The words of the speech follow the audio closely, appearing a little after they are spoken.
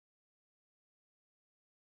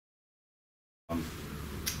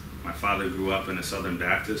My father grew up in a Southern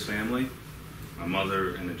Baptist family, my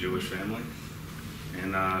mother in a Jewish family,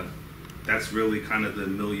 and that's really kind of the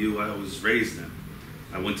milieu I was raised in.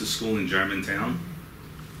 I went to school in Germantown.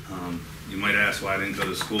 You might ask why I didn't go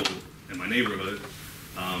to school in my neighborhood,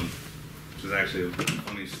 which is actually a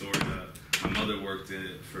funny story. My mother worked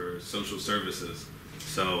for social services,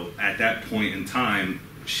 so at that point in time,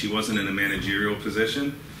 she wasn't in a managerial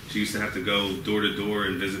position. She used to have to go door to door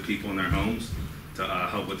and visit people in their homes to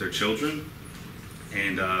help with their children,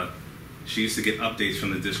 and she used to get updates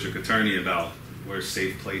from the district attorney about where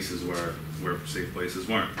safe places were, where safe places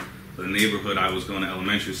weren't. So the neighborhood I was going to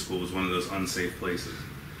elementary school was one of those unsafe places.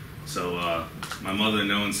 So my mother,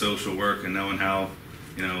 knowing social work and knowing how,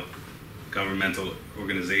 you know, governmental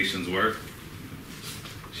organizations work,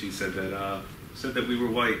 she said that we were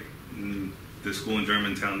white, and the school in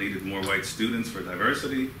Germantown needed more white students for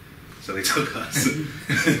diversity, so they took us.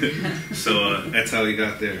 So that's how we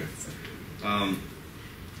got there.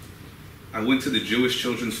 I went to the Jewish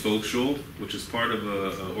Children's Folk Shul, which is part of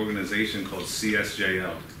an organization called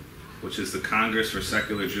CSJL, which is the Congress for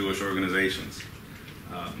Secular Jewish Organizations.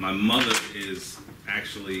 My mother is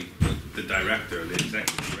actually the director, the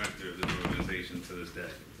executive director of this organization to this day.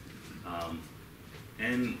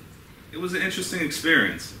 And it was an interesting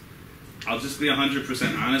experience. I'll just be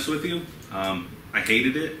 100% honest with you. I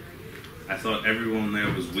hated it. I thought everyone there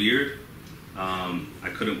was weird. I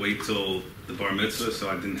couldn't wait till the bar mitzvah so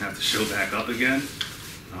I didn't have to show back up again.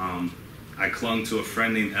 I clung to a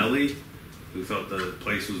friend named Ellie who thought the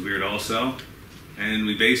place was weird also. And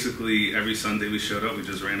we basically, every Sunday we showed up, we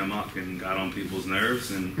just ran amok and got on people's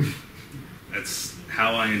nerves, and that's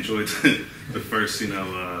how I enjoyed the first,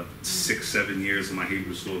 6, 7 years of my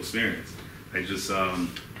Hebrew school experience. I just,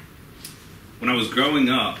 when I was growing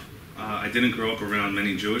up, I didn't grow up around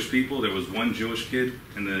many Jewish people. There was one Jewish kid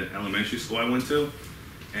in the elementary school I went to,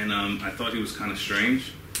 and I thought he was kind of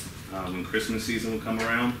strange. When Christmas season would come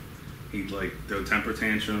around, he'd like throw temper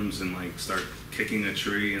tantrums and like start kicking a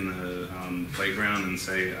tree in the playground and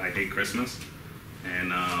say, "I hate Christmas."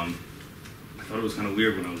 And I thought it was kind of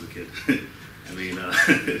weird when I was a kid. I mean,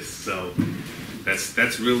 so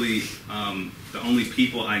that's really the only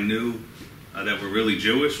people I knew that were really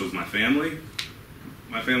Jewish was my family.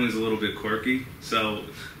 My family's a little bit quirky, so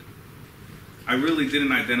I really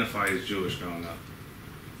didn't identify as Jewish growing up.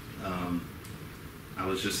 I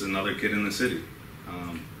was just another kid in the city.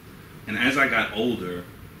 And as I got older,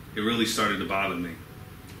 it really started to bother me.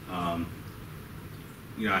 I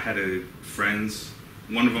had friends,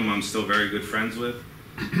 one of them I'm still very good friends with,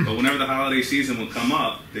 but whenever the holiday season would come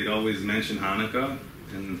up, they'd always mention Hanukkah,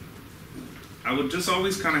 and I would just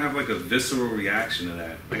always kind of have like a visceral reaction to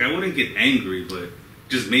that. Like I wouldn't get angry, but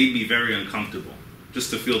just made me very uncomfortable, just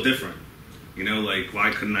to feel different. Like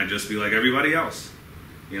why couldn't I just be like everybody else,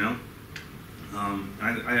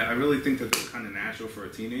 I really think that that's kind of natural for a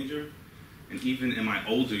teenager. And even in my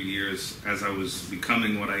older years, as I was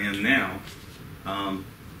becoming what I am now,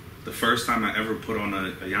 the first time I ever put on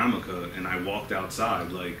a yarmulke and I walked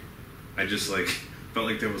outside, I just felt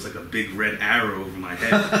like there was like a big red arrow over my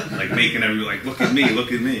head, like making everyone like, look at me,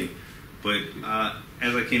 look at me. But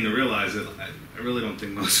as I came to realize it, I really don't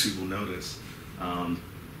think most people notice.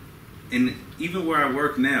 And even where I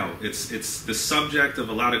work now, it's the subject of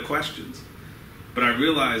a lot of questions. But I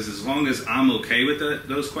realize as long as I'm okay with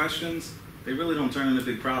those questions, they really don't turn into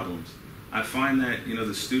big problems. I find that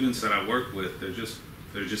the students that I work with, they're just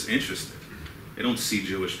interested. They don't see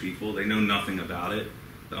Jewish people. They know nothing about it.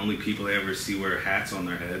 The only people they ever see wear hats on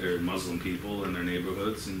their head are Muslim people in their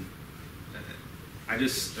neighborhoods. And I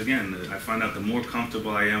find out the more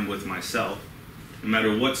comfortable I am with myself, no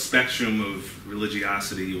matter what spectrum of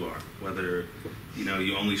religiosity you are, whether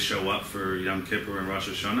you only show up for Yom Kippur and Rosh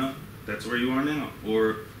Hashanah, that's where you are now,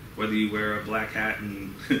 or whether you wear a black hat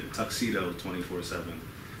and tuxedo 24/7.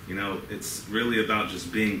 It's really about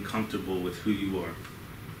just being comfortable with who you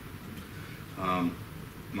are.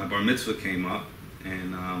 My bar mitzvah came up,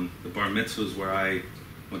 and the bar mitzvahs where I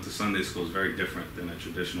went to Sunday school is very different than a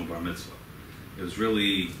traditional bar mitzvah. It was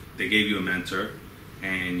really, they gave you a mentor,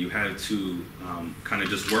 and you had to kind of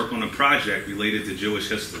just work on a project related to Jewish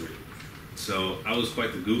history. So I was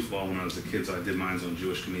quite the goofball when I was a kid, so I did mine on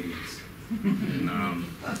Jewish comedians. And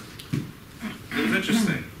it was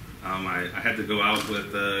interesting. I had to go out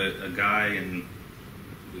with a guy, and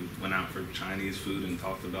we went out for Chinese food and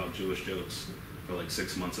talked about Jewish jokes for like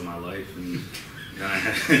 6 months of my life. And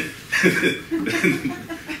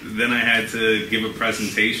then I had to give a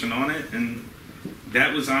presentation on it, and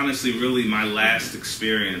that was honestly really my last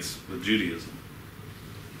experience with Judaism.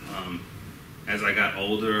 As I got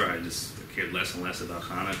older, I cared less and less about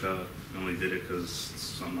Hanukkah. I only did it because it's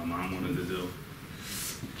something my mom wanted to do.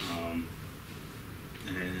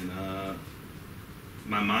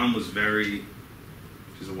 My mom was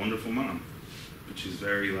she's a wonderful mom, but she's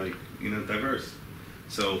very, like, diverse.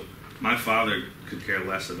 So my father could care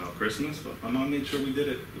less about Christmas, but my mom made sure we did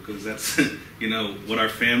it because that's, what our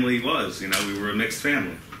family was. We were a mixed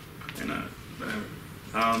family. And whatever.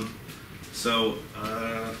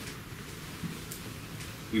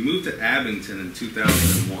 We moved to Abington in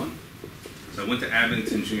 2001. So I went to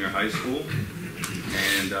Abington Junior High School,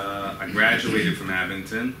 and I graduated from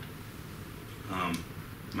Abington.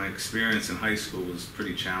 My experience in high school was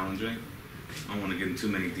pretty challenging. I don't want to get into too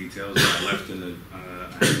many details, but I left I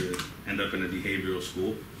had to end up in a behavioral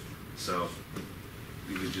school. So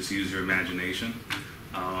you could just use your imagination.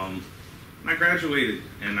 I graduated,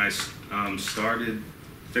 and I started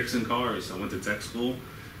fixing cars. I went to tech school,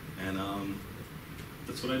 and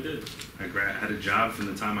that's what I did. I had a job from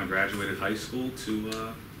the time I graduated high school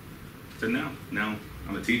to now. Now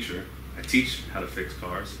I'm a teacher. I teach how to fix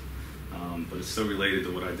cars, but it's still related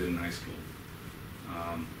to what I did in high school.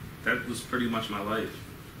 That was pretty much my life.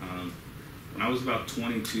 When I was about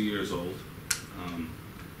 22 years old,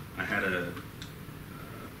 I had a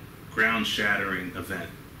ground-shattering event.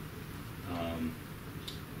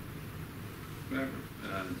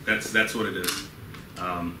 That's what it is.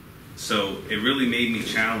 So it really made me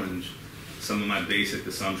challenge some of my basic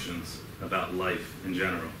assumptions about life in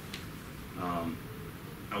general.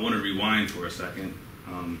 I want to rewind for a second,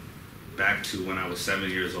 back to when I was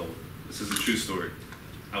 7 years old. This is a true story.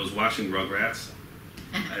 I was watching Rugrats,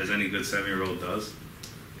 as any good 7-year-old does,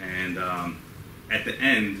 and at the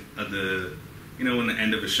end of when the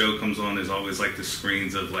end of a show comes on, there's always like the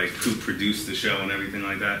screens of like who produced the show and everything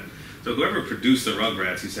like that. So whoever produced the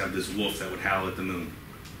Rugrats used to have this wolf that would howl at the moon,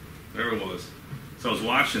 whatever it was. So I was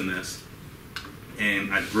watching this,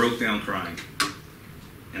 and I broke down crying,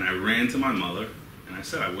 and I ran to my mother, and I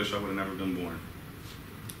said, I wish I would have never been born.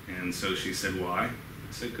 And so she said, why?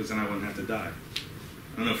 I said, because then I wouldn't have to die.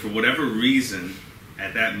 I don't know, for whatever reason,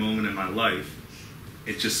 at that moment in my life,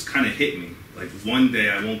 it just kind of hit me. Like, one day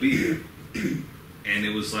I won't be here. And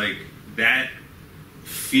it was like that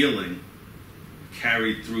feeling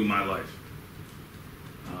carried through my life.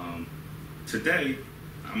 Today,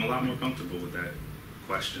 I'm a lot more comfortable with that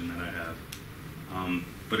question that I have.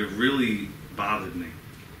 But it really bothered me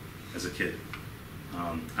as a kid.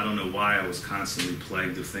 I don't know why I was constantly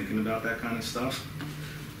plagued of thinking about that kind of stuff,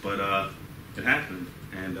 but it happened.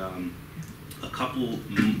 And a couple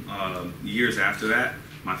years after that,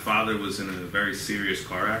 my father was in a very serious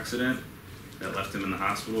car accident that left him in the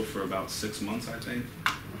hospital for about 6 months, I think.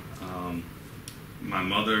 My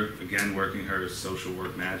mother, again, working her social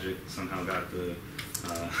work magic, somehow got the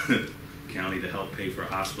county to help pay for a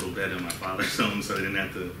hospital bed in my father's home so they didn't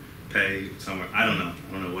have to pay somewhere. I don't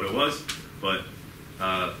know what it was, but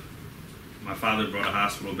my father brought a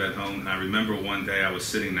hospital bed home, and I remember one day I was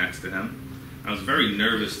sitting next to him. I was very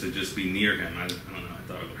nervous to just be near him. I don't know, I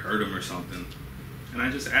thought it would hurt him or something. And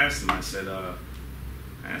I just asked him, I said, are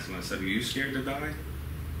you scared to die?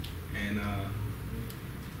 And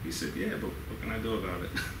he said, yeah, but what can I do about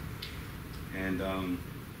it? And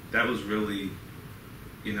that was really,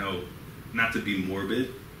 not to be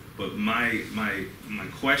morbid, but my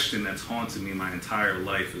question that's haunted me my entire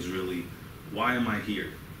life is really, why am I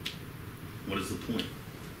here? What is the point?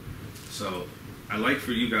 So I'd like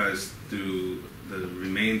for you guys, through the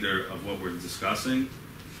remainder of what we're discussing,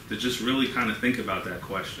 to just really kind of think about that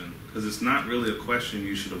question, because it's not really a question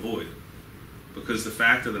you should avoid. Because the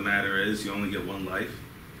fact of the matter is, you only get one life,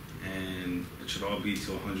 and it should all be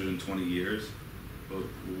to 120 years. But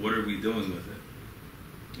what are we doing with it?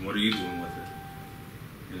 And what are you doing with it?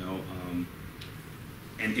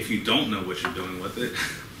 And if you don't know what you're doing with it,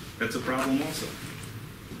 that's a problem also.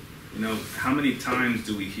 How many times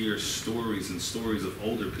do we hear stories and stories of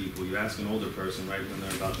older people? You ask an older person right when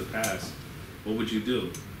they're about to pass, what would you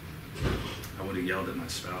do? I would have yelled at my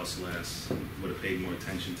spouse less. I would have paid more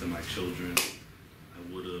attention to my children.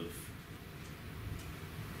 I would have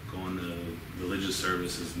gone to religious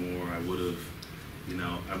services more. I would have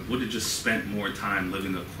just spent more time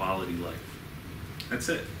living a quality life. That's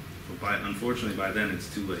it. But unfortunately, by then, it's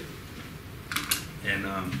too late. And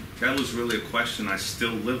that was really a question I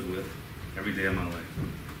still live with every day of my life.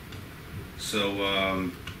 So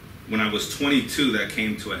when I was 22, that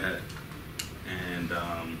came to a head. And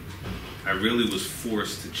I really was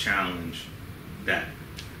forced to challenge that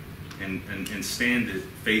and stand it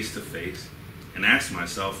face to face and ask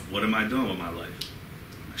myself, what am I doing with my life?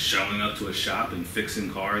 Am I showing up to a shop and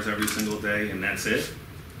fixing cars every single day and that's it?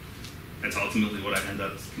 that's ultimately what I end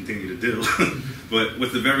up continue to do, but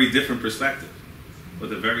with a very different perspective.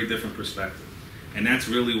 With a very different perspective. And that's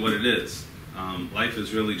really what it is. Life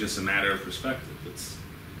is really just a matter of perspective. It's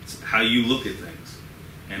how you look at things.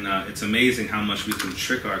 And it's amazing how much we can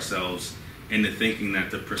trick ourselves into thinking that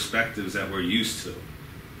the perspectives that we're used to,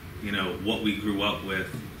 you know, what we grew up with,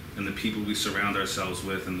 and the people we surround ourselves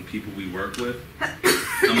with, and the people we work with,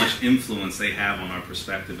 how much influence they have on our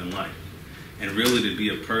perspective in life. And really, to be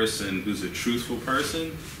a person who's a truthful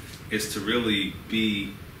person is to really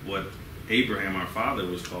be what Abraham, our father,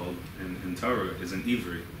 was called in Torah, is an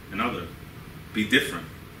Ivri, another. Be different.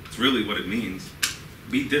 It's really what it means.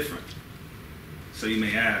 Be different. So you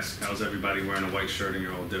may ask, how's everybody wearing a white shirt and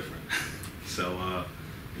you're all different? So,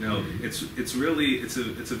 you know, it's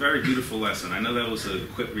a very beautiful lesson. I know that was a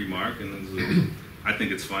quick remark, and I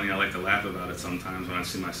think it's funny. I like to laugh about it sometimes when I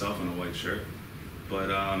see myself in a white shirt. But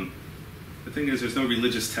the thing is, there's no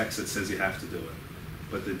religious text that says you have to do it.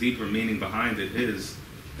 But the deeper meaning behind it is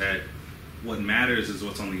that what matters is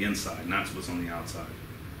what's on the inside, not what's on the outside.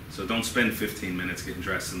 So don't spend 15 minutes getting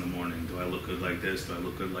dressed in the morning. Do I look good like this? Do I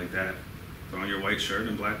look good like that? Throw on your white shirt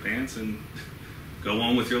and black pants and go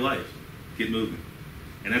on with your life. Get moving.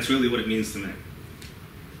 And that's really what it means to me.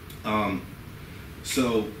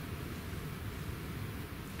 So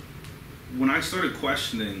when I started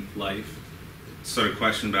questioning life, started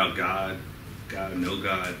questioning about God, no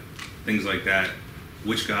God, things like that,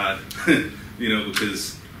 which God, you know,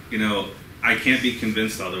 because, you know, I can't be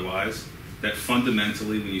convinced otherwise that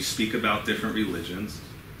fundamentally when you speak about different religions,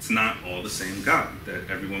 it's not all the same God that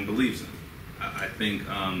everyone believes in. I think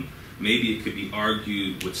maybe it could be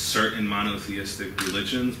argued with certain monotheistic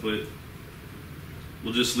religions, but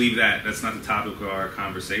we'll just leave that. That's not the topic of our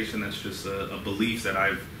conversation. That's just a belief that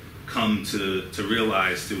I've come to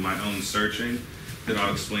realize through my own searching that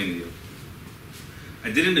I'll explain to you. I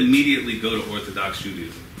didn't immediately go to Orthodox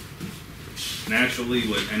Judaism. Naturally,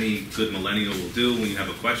 what any good millennial will do when you have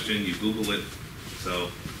a question, you Google it. So,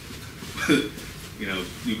 you know,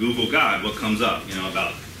 you Google God, what comes up? You know,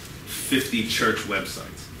 about 50 church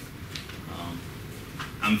websites.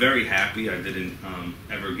 I'm very happy I didn't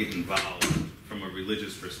ever get involved from a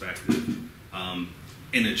religious perspective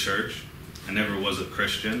in a church. I never was a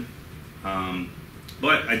Christian.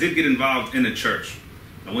 But I did get involved in a church.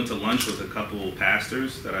 I went to lunch with a couple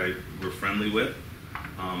pastors that I were friendly with.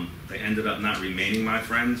 They ended up not remaining my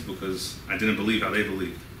friends because I didn't believe how they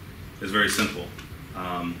believed. It's very simple.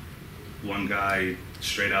 One guy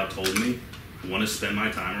straight out told me, I want to spend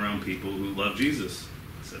my time around people who love Jesus.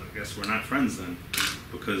 I said, I guess we're not friends then,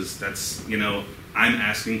 because that's, you know, I'm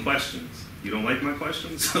asking questions. You don't like my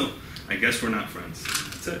questions? So I guess we're not friends.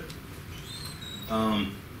 That's it.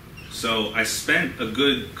 So I spent a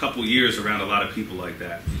good couple years around a lot of people like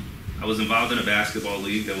that. I was involved in a basketball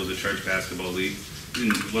league that was a church basketball league.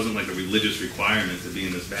 It wasn't like a religious requirement to be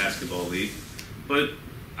in this basketball league, but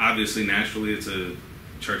obviously, naturally, it's a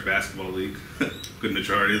church basketball league. Good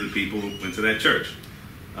majority of the people went to that church.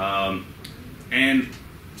 And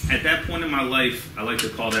at that point in my life, I like to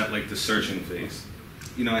call that like the searching phase.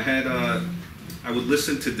 You know, I would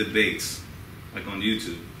listen to debates, like on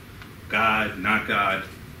YouTube. God, not God,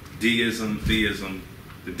 deism, theism.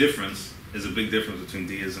 The difference is a big difference between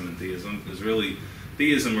deism and theism. Because really,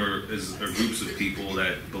 theism are groups of people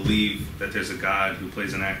that believe that there's a God who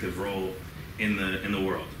plays an active role in the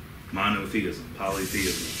world. Monotheism,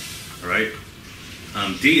 polytheism, all right?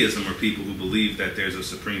 Deism are people who believe that there's a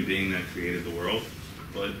supreme being that created the world,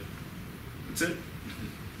 but that's it.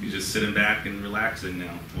 You're just sitting back and relaxing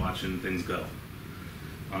now, watching things go.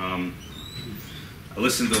 I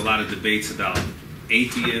listened to a lot of debates about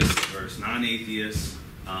atheists versus non-atheists,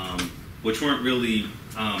 which weren't really,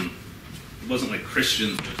 it wasn't like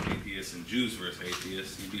Christians versus atheists and Jews versus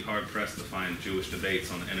atheists. You'd be hard-pressed to find Jewish debates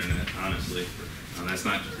on the internet, honestly. That's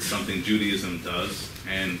not something Judaism does,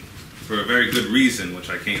 and for a very good reason,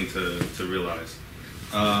 which I came to realize.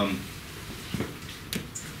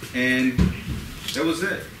 And that was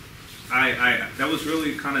it. That was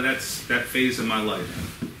really kind of that phase of my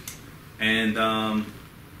life. And I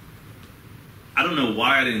don't know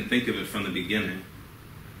why I didn't think of it from the beginning.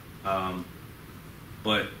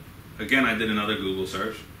 But again, I did another Google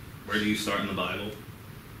search. Where do you start in the Bible?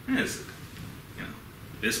 And it's, you know,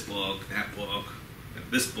 this book, that book,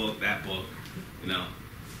 that book, you know.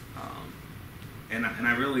 And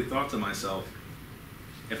I really thought to myself,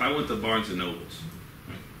 if I went to Barnes and Nobles,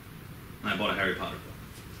 right, and I bought a Harry Potter book,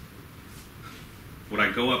 would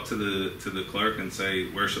I go up to the clerk and say,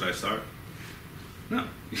 where should I start? No,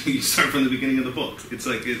 you start from the beginning of the book. It's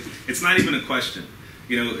like, it's not even a question.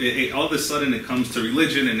 You know, all of a sudden it comes to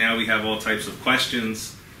religion, and now we have all types of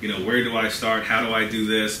questions. where do I start? How do I do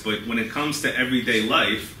this? But when it comes to everyday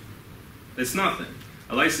life, it's nothing.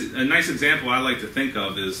 A nice example I like to think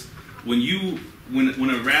of is when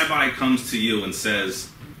a rabbi comes to you and says,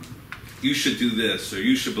 you should do this or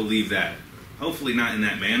you should believe that. Hopefully not in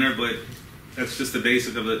that manner, but that's just the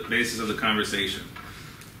basis of the conversation.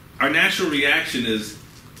 Our natural reaction is,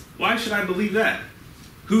 why should I believe that?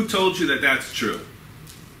 Who told you that that's true?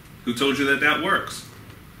 Who told you that that works?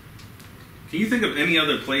 Can you think of any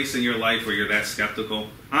other place in your life where you're that skeptical?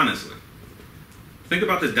 Honestly. Think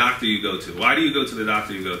about the doctor you go to. Why do you go to the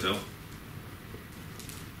doctor you go to?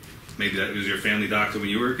 Maybe that was your family doctor when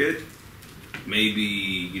you were a kid. Maybe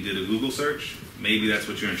you did a Google search. Maybe that's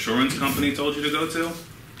what your insurance company told you to go to.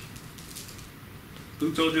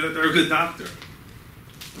 Who told you that they're a good doctor?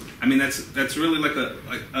 I mean, that's really like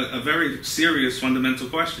a very serious fundamental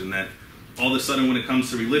question that all of a sudden when it comes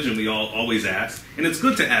to religion we all always ask. And it's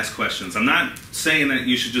good to ask questions. I'm not saying that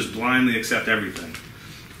you should just blindly accept everything.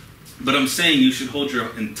 But I'm saying you should hold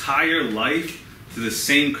your entire life to the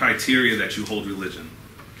same criteria that you hold religion.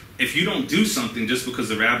 If you don't do something just because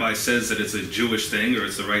the rabbi says that it's a Jewish thing or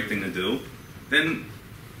it's the right thing to do, then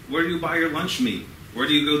where do you buy your lunch meat? Where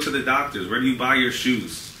do you go to the doctors? Where do you buy your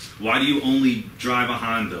shoes? Why do you only drive a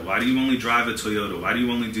Honda? Why do you only drive a Toyota? Why do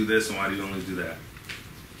you only do this and why do you only do that?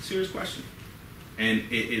 Serious question. And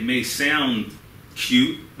it may sound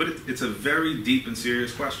cute, but it's a very deep and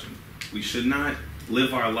serious question. We should not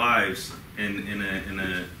live our lives in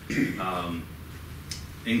a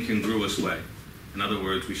incongruous way. In other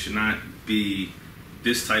words, we should not be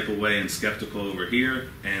this type of way and skeptical over here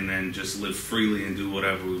and then just live freely and do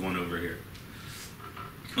whatever we want over here.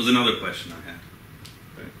 That was another question I had.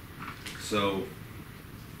 Okay. So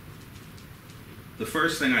the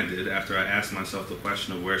first thing I did after I asked myself the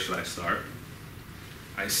question of where should I start,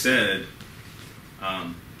 I said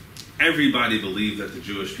everybody believed that the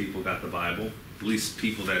Jewish people got the Bible, at least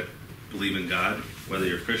people that believe in God, whether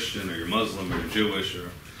you're Christian or you're Muslim or you're Jewish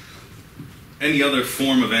or any other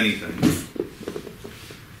form of anything.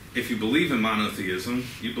 If you believe in monotheism,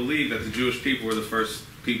 you believe that the Jewish people were the first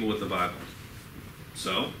people with the Bible.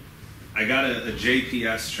 So I got a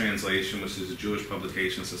JPS translation, which is a Jewish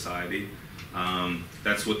Publication Society.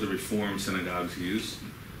 That's what the Reformed synagogues use.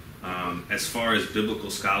 As far as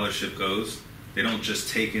biblical scholarship goes, they don't just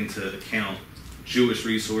take into account Jewish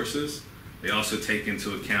resources. They also take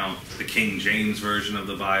into account the King James Version of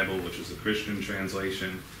the Bible, which is a Christian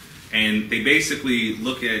translation. And they basically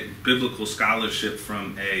look at biblical scholarship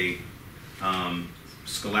from a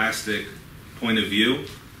scholastic point of view,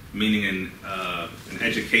 meaning an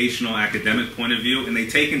educational, academic point of view, and they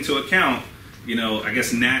take into account, I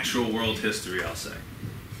guess, natural world history, I'll say.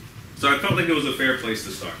 So I felt like it was a fair place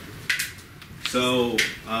to start. So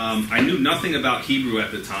I knew nothing about Hebrew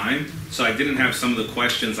at the time, so I didn't have some of the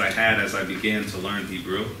questions I had as I began to learn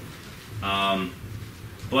Hebrew.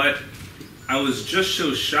 But I was just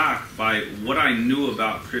so shocked by what I knew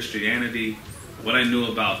about Christianity, what I knew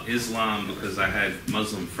about Islam, because I had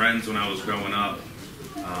Muslim friends when I was growing up.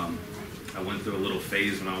 I went through a little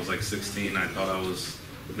phase when I was like 16. I thought I was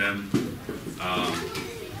them.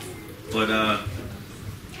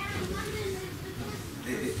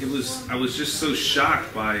 I was just so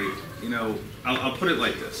shocked by, I'll put it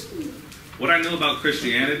like this. What I know about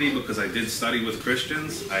Christianity, because I did study with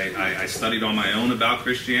Christians, I studied on my own about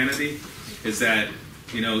Christianity, is that,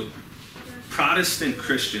 Protestant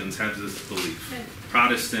Christians have this belief.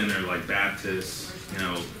 Protestant or like Baptists,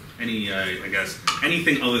 I guess,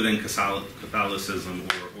 anything other than Catholicism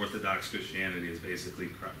or Orthodox Christianity is basically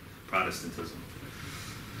Protestantism.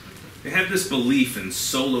 They have this belief in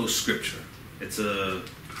solo scripture. It's a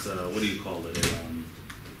what do you call it?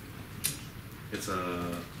 It's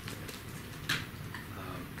a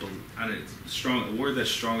word that's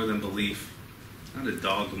stronger than belief. Not a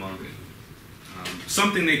dogma.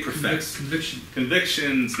 Something they profess. Conviction.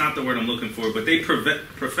 Conviction's not the word I'm looking for, but they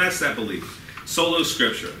profess that belief. Solo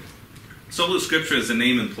scripture. Solo scripture, as the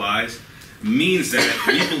name implies, means that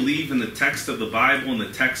we believe in the text of the Bible and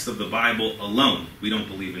the text of the Bible alone. We don't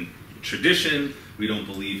believe in tradition. We don't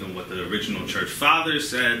believe in what the original church fathers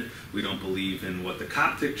said. We don't believe in what the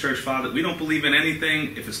Coptic church fathers. We don't believe in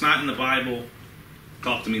anything. If it's not in the Bible,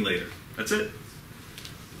 talk to me later. That's it.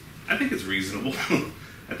 I think it's reasonable.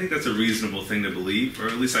 I think that's a reasonable thing to believe, or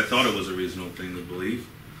at least I thought it was a reasonable thing to believe.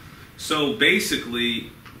 So basically,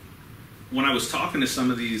 when I was talking to some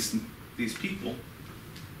of these people,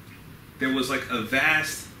 there was like a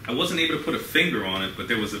vast, I wasn't able to put a finger on it, but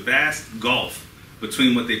there was a vast gulf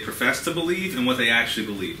between what they professed to believe and what they actually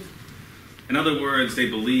believed. In other words, they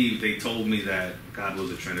told me that God was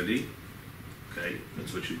a Trinity. Okay,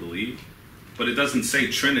 that's what you believe. but it doesn't say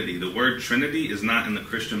Trinity. The word Trinity is not in the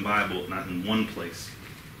Christian Bible, not in one place.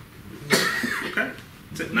 Okay?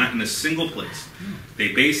 It's not in a single place.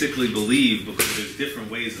 They basically believe, because there's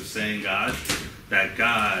different ways of saying God, that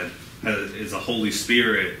God is a Holy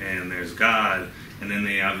Spirit, and there's God, and then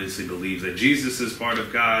they obviously believe that Jesus is part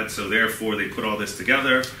of God, so therefore they put all this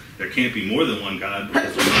together. There can't be more than one God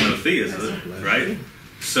because we're monotheism, right?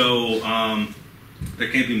 So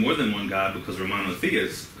there can't be more than one God because we're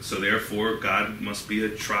monotheists, so therefore God must be a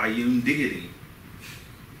triune deity.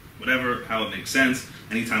 Whatever, how it makes sense.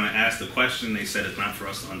 Anytime I asked the question, they said it's not for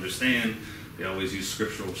us to understand. They always use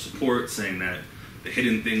scriptural support, saying that the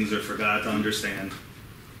hidden things are for God to understand.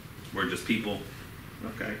 We're just people.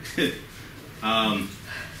 Okay.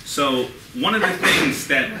 So one of the things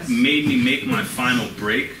that made me make my final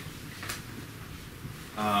break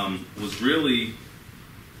was really,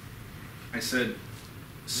 I said,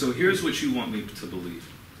 so here's what you want me to believe.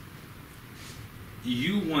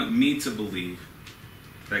 You want me to believe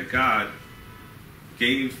that God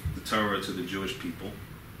gave the Torah to the Jewish people,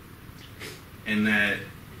 and that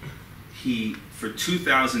he, for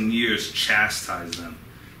 2,000 years, chastised them,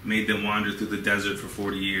 made them wander through the desert for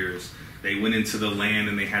 40 years. They went into the land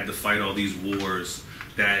and they had to fight all these wars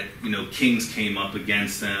that, kings came up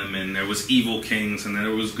against them, and there was evil kings and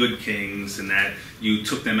there was good kings, and that you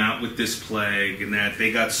took them out with this plague, and that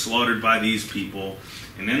they got slaughtered by these people.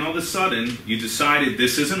 And then all of a sudden, you decided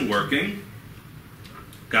this isn't working.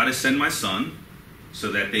 Got to send my son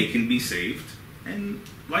so that they can be saved, and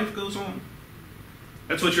life goes on.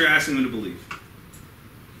 That's what you're asking me to believe.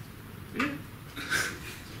 Yeah.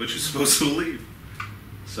 What you're supposed to believe.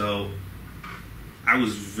 So I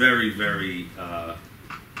was very, very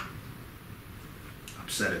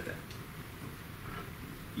upset at that.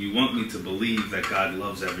 You want me to believe that God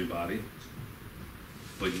loves everybody,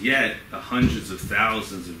 but yet the hundreds of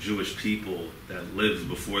thousands of Jewish people that lived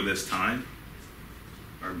before this time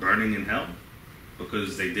are burning in hell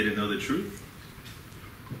because they didn't know the truth?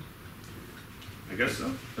 I guess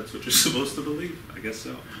so. That's what you're supposed to believe. I guess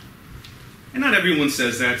so. And not everyone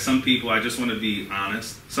says that. Some people, I just want to be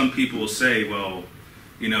honest, some people will say, well,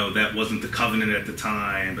 that wasn't the covenant at the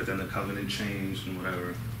time, but then the covenant changed and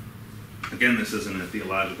whatever. Again, this isn't a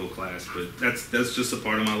theological class, but that's just a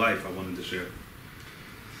part of my life I wanted to share.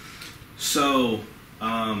 So,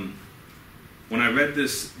 when I read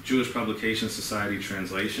this Jewish Publication Society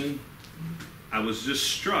translation, I was just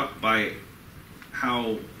struck by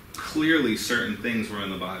how clearly certain things were in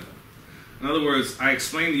the Bible. In other words, I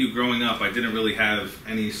explained to you growing up, I didn't really have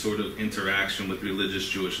any sort of interaction with religious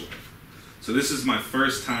Jewish life. So this is my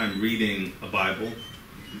first time reading a Bible,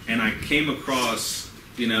 and I came across,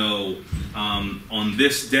 on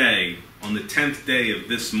this day, on the 10th day of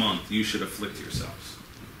this month, you should afflict yourselves.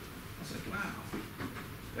 I was like, wow,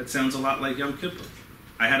 that sounds a lot like Yom Kippur.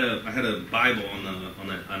 I had a Bible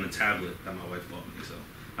on a tablet that my wife bought me, so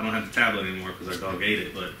I don't have the tablet anymore because our dog ate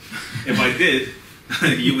it. But if I did,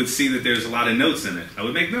 you would see that there's a lot of notes in it. I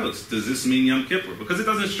would make notes. Does this mean Yom Kippur? Because it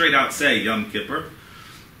doesn't straight out say Yom Kippur.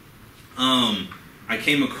 I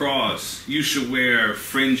came across, you should wear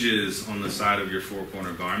fringes on the side of your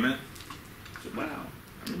four-corner garment. I said, wow,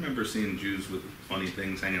 I remember seeing Jews with funny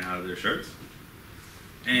things hanging out of their shirts.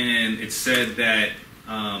 And it said that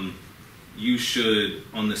you should,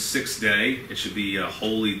 on the 6th day, it should be a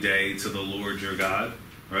holy day to the Lord your God,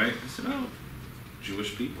 right? I said, oh,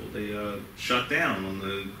 Jewish people, they shut down on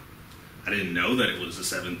the, I didn't know that it was the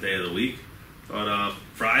 7th day of the week. I thought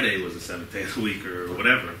Friday was the 7th day of the week or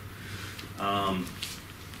whatever.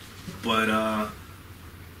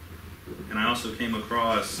 And I also came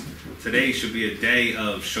across, today should be a day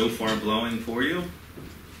of shofar blowing for you.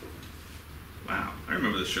 Wow, I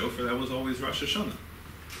remember the shofar, that was always Rosh Hashanah.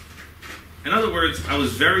 In other words, I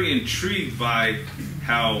was very intrigued by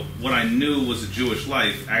how what I knew was a Jewish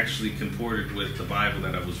life actually comported with the Bible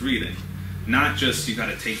that I was reading. Not just you got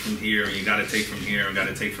to take from here, and you got to take from here, and got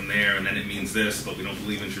to take from there, and then it means this, but we don't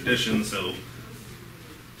believe in tradition, so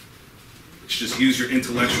just use your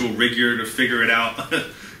intellectual rigor to figure it out,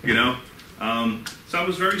 So I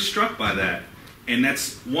was very struck by that. And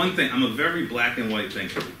that's one thing, I'm a very black and white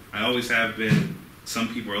thinker. I always have been. Some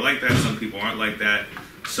people are like that, some people aren't like that.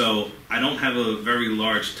 So I don't have a very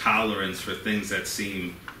large tolerance for things that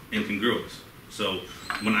seem incongruous. So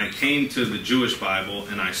when I came to the Jewish Bible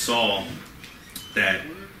and I saw that,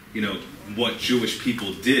 what Jewish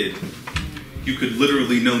people did, you could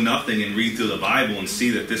literally know nothing and read through the Bible and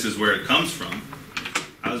see that this is where it comes from.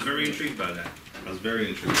 I was very intrigued by that.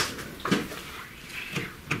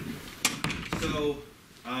 So,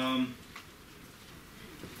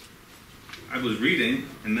 I was reading,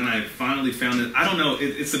 and then I finally found it. I don't know.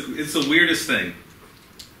 It's the weirdest thing.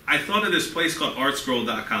 I thought of this place called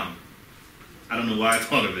artscroll.com. I don't know why I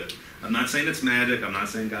thought of it. I'm not saying it's magic. I'm not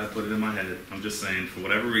saying God put it in my head. I'm just saying, for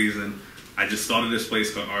whatever reason, I just thought of this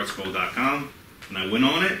place called artscroll.com, and I went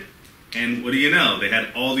on it, and what do you know? They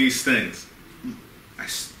had all these things. I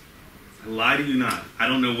lie to you not. I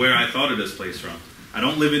don't know where I thought of this place from. I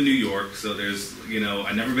don't live in New York, so there's,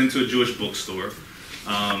 I've never been to a Jewish bookstore.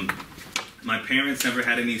 My parents never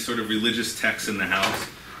had any sort of religious texts in the house.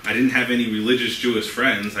 I didn't have any religious Jewish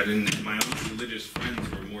friends. My own religious friends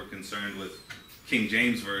were more concerned with King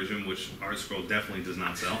James Version, which ArtScroll definitely does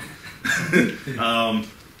not sell.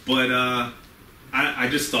 I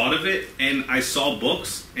just thought of it, and I saw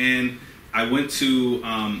books, and I went to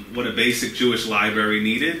what a basic Jewish library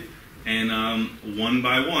needed, and one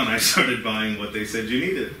by one I started buying what they said you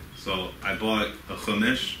needed. So I bought a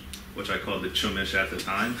chumash, which I called the chumash at the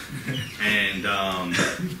time, and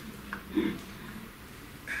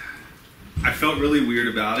I felt really weird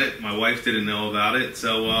about it. My wife didn't know about it,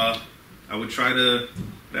 so I would try to,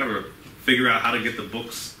 figure out how to get the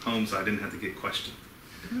books home so I didn't have to get questioned.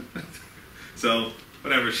 So,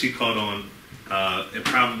 she caught on. It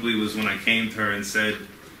probably was when I came to her and said,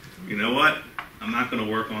 you know what? I'm not going to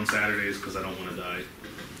work on Saturdays because I don't want to die.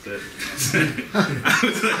 That's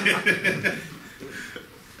it.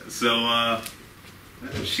 So,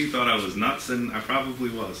 she thought I was nuts, and I probably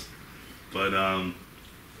was. But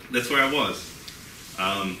that's where I was.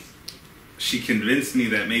 She convinced me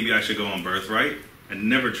that maybe I should go on Birthright. I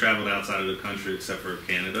never traveled outside of the country except for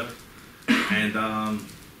Canada. And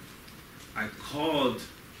I called.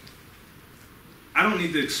 I don't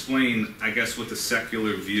need to explain, I guess, what the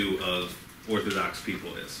secular view of Orthodox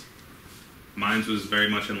people is. Mine was very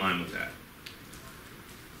much in line with that.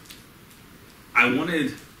 I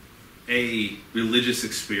wanted a religious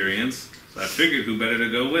experience, so I figured who better to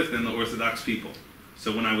go with than the Orthodox people.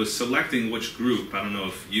 So when I was selecting which group, I don't know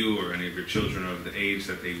if you or any of your children are of the age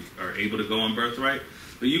that they are able to go on Birthright,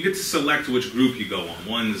 but you get to select which group you go on.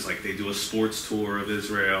 One is like they do a sports tour of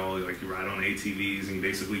Israel, like you ride on ATVs and you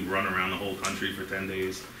basically run around the whole country for 10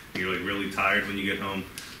 days. And you're like really tired when you get home.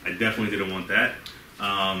 I definitely didn't want that.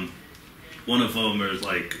 One of them is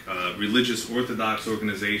like religious Orthodox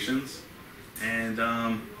organizations, and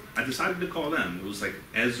I decided to call them. It was like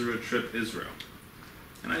Ezra Trip Israel,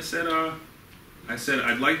 and I said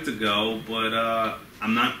I'd like to go, but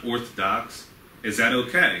I'm not Orthodox. Is that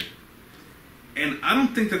okay? And I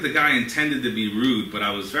don't think that the guy intended to be rude, but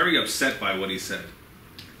I was very upset by what he said,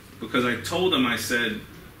 because I told him, I said,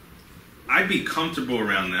 I'd be comfortable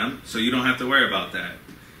around them, so you don't have to worry about that.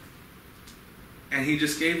 And he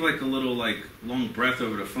just gave like a little long breath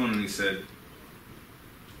over the phone, and he said,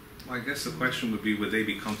 well, I guess the question would be, would they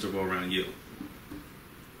be comfortable around you?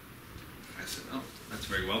 I said, oh, that's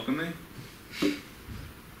very welcoming.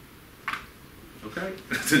 Okay.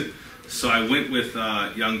 So I went with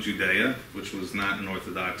Young Judea, which was not an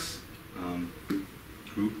Orthodox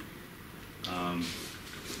group.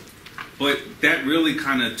 But that really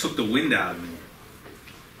kind of took the wind out of me,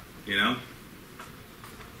 you know?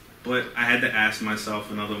 But I had to ask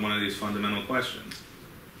myself another one of these fundamental questions.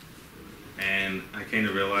 And I came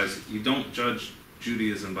to realize you don't judge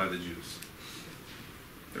Judaism by the Jews.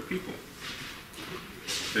 They're people.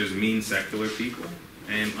 There's mean secular people,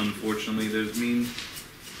 and unfortunately there's mean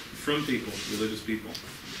from people, religious people.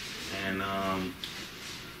 And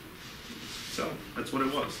so that's what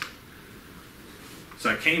it was.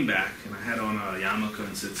 So I came back, and I had on a yarmulke and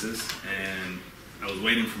tzitzis, and I was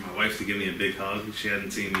waiting for my wife to give me a big hug. She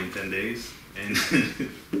hadn't seen me in 10 days. And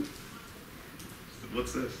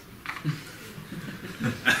what's this?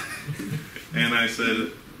 And I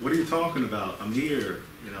said, what are you talking about? I'm here.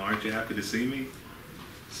 You know, aren't you happy to see me?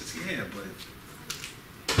 She says, yeah, but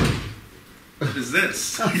what is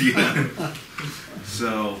this? You know?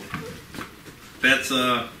 So that's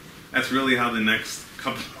really how the next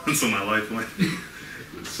couple months of my life went.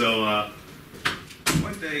 So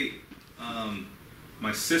one day,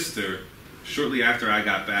 my sister, shortly after I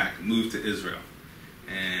got back, moved to Israel.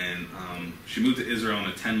 And she moved to Israel on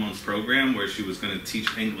a 10-month program where she was going to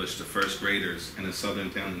teach English to first graders in a southern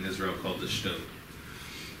town in Israel called Ashdod.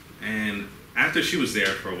 And after she was there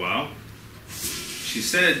for a while, she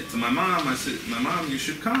said to my mom, I said, my mom, you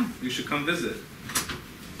should come. You should come visit.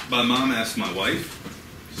 My mom asked my wife.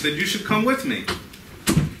 She said, you should come with me.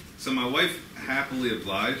 So my wife happily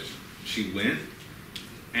obliged. She went.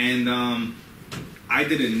 And I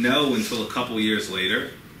didn't know until a couple years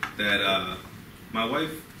later that my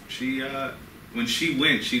wife, she when she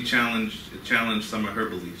went, she challenged some of her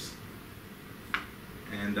beliefs.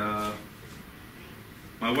 And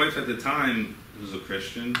my wife at the time was a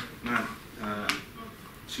Christian. Not,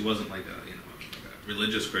 she wasn't like a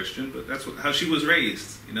religious Christian, but that's how she was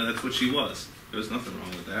raised. That's what she was. There was nothing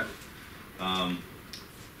wrong with that.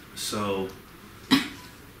 So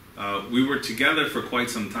we were together for quite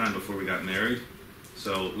some time before we got married.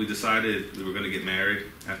 So we decided we were going to get married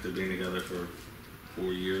after being together for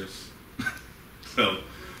 4 years. So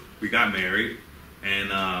we got married,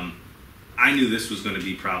 and I knew this was going to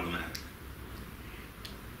be problematic.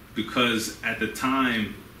 Because at the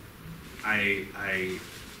time, I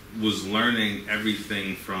was learning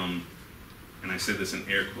everything from, and I said this in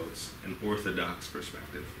air quotes, an orthodox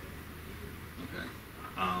perspective. Okay.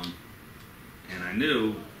 And I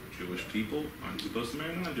knew Jewish people aren't supposed to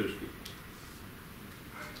marry non-Jewish people.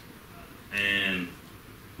 And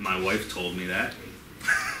my wife told me that.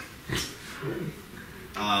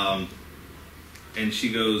 And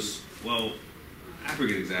she goes, well, I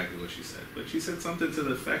forget exactly what she said, but she said something to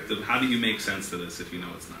the effect of, how do you make sense to this if you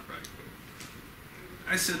know it's not right?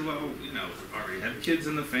 I said, well, I already have kids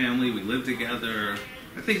in the family, we live together,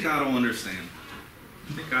 I think God will understand.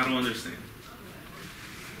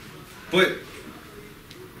 But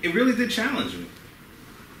it really did challenge me.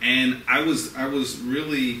 And I was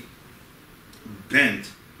really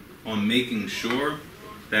bent on making sure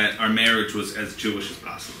that our marriage was as Jewish as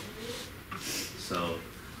possible. So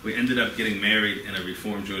we ended up getting married in a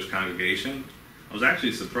Reformed Jewish congregation. I was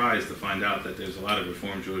actually surprised to find out that there's a lot of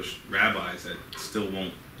Reformed Jewish rabbis that still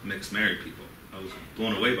won't mix married people. I was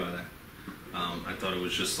blown away by that. I thought it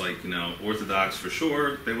was just like, Orthodox for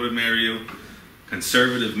sure, they would marry you.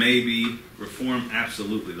 Conservative maybe, Reform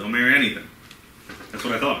absolutely. They'll marry anything. That's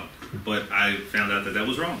what I thought. But I found out that that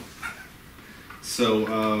was wrong.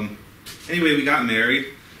 So anyway, we got married.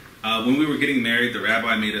 When we were getting married, the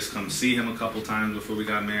rabbi made us come see him a couple times before we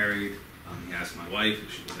got married. He asked my wife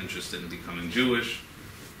if she was interested in becoming Jewish.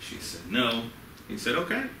 She said no. He said,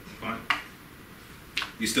 okay, fine.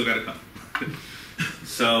 You still got to come.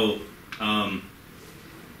 So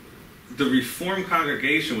the Reformed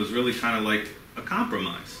congregation was really kind of like a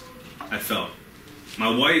compromise, I felt. My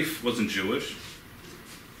wife wasn't Jewish.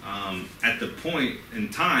 At the point in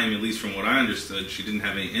time, at least from what I understood, she didn't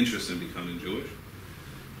have any interest in becoming Jewish.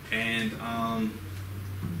 And I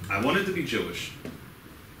wanted to be Jewish.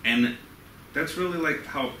 And that's really like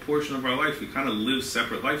how a portion of our life, we kind of live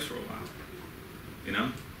separate lives for a while,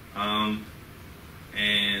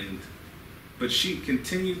 but she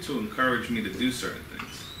continued to encourage me to do certain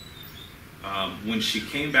things. When she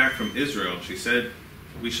came back from Israel, she said,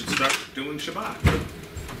 we should start doing Shabbat.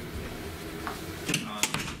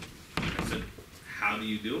 I said, how do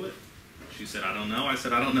you do it? She said, I don't know. I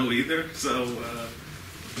said, I don't know either. So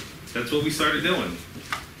that's what we started doing.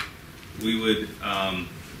 We would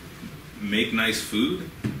make nice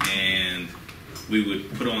food, and we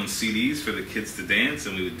would put on CDs for the kids to dance,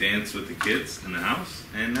 and we would dance with the kids in the house,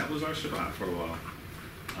 and that was our Shabbat for a while.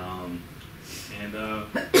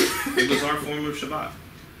 It was our form of Shabbat.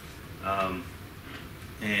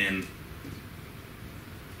 And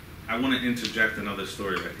I want to interject another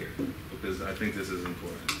story right here, because I think this is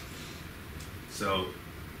important. So,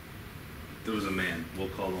 there was a man, we'll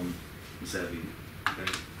call him Zevi, okay?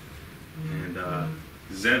 And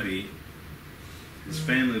Zevi, his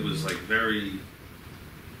family was like very,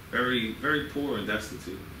 very, very poor and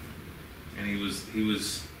destitute. And he was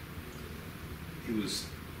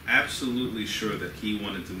absolutely sure that he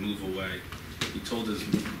wanted to move away. He told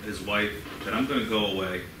his wife that I'm going to go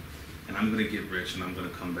away, and I'm going to get rich, and I'm going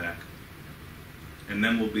to come back, and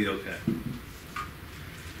then we'll be okay.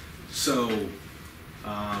 So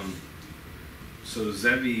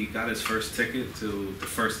Zevi got his first ticket to the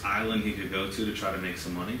first island he could go to try to make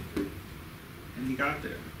some money, and he got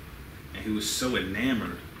there, and he was so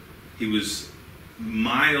enamored. He was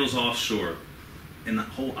miles offshore, and the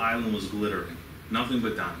whole island was glittering, nothing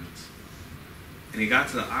but diamonds. And he got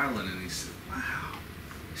to the island, and he said, wow.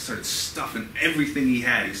 He started stuffing everything he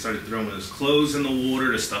had. He started throwing his clothes in the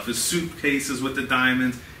water to stuff his suitcases with the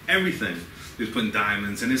diamonds, everything. He was putting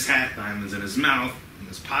diamonds in his hat, diamonds in his mouth, in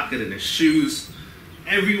his pocket, in his shoes,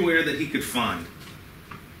 everywhere that he could find.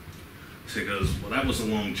 So he goes, well, that was a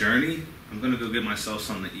long journey. I'm going to go get myself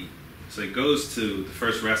something to eat. So he goes to the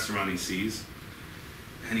first restaurant he sees,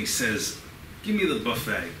 and he says, give me the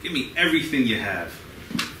buffet. Give me everything you have.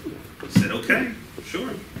 I said, okay,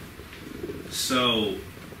 sure. So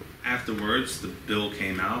afterwards, the bill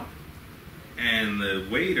came out, and the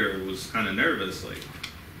waiter was kind of nervous. Like,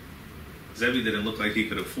 Zevi didn't look like he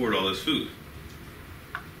could afford all this food.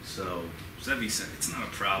 So Zevi said, it's not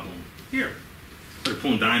a problem. Here. Started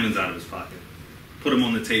pulling diamonds out of his pocket. Put them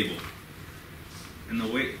on the table. And the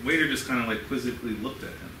waiter just kind of like quizzically looked at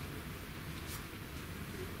him.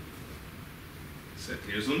 He said,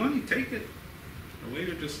 "Here's the money, take it." The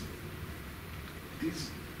waiter just, these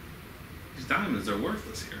diamonds are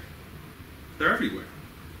worthless here. They're everywhere.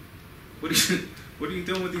 What are you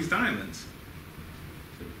doing with these diamonds?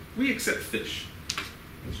 We accept fish.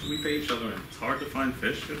 That's what we pay each other in. It's hard to find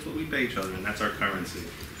fish. That's what we pay each other in. That's our currency.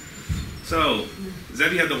 So,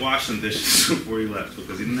 Zevi had to wash some dishes before he left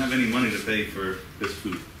because he didn't have any money to pay for his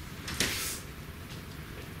food.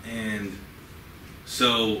 And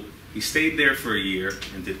so he stayed there for a year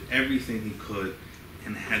and did everything he could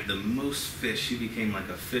and had the most fish. He became like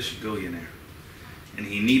a fish billionaire. And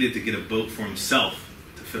he needed to get a boat for himself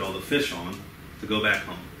to fit all the fish on to go back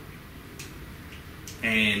home.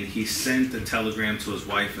 And he sent a telegram to his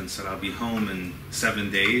wife and said, "I'll be home in 7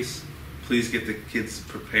 days. Please get the kids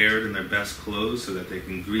prepared in their best clothes so that they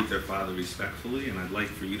can greet their father respectfully, and I'd like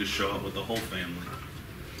for you to show up with the whole family."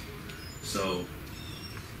 So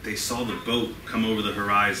they saw the boat come over the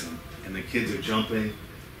horizon, and the kids are jumping.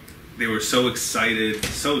 They were so excited,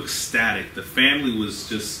 so ecstatic. The family was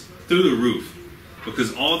just through the roof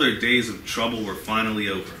because all their days of trouble were finally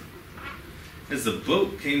over. As the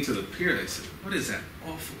boat came to the pier, they said, "What is that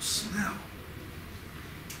awful smell?"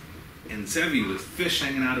 And Zevi, with fish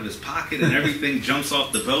hanging out of his pocket and everything, jumps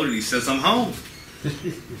off the boat and he says, "I'm home."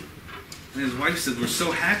 And his wife said, "We're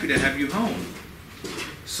so happy to have you home.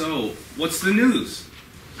 So, what's the news?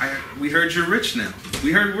 We heard you're rich now.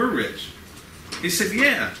 We heard we're rich." He said,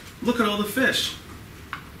 "Yeah, look at all the fish."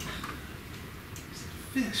 He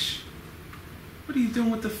said, "Fish? What are you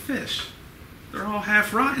doing with the fish? They're all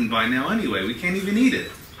half rotten by now anyway. We can't even eat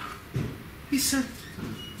it." He said,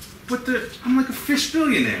 "But I'm like a fish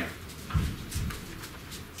billionaire."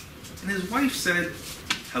 And his wife said,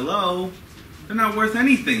 "Hello, they're not worth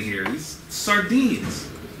anything here. These sardines."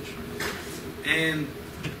 And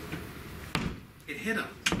it hit him.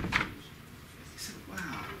 He said,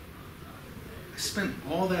 "Wow, I spent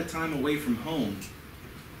all that time away from home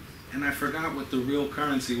and I forgot what the real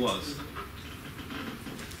currency was."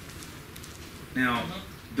 Now,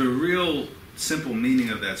 the real simple meaning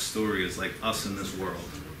of that story is like us in this world.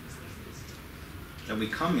 That we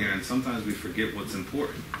come here and sometimes we forget what's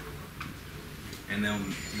important. And then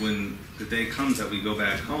when the day comes that we go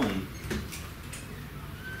back home,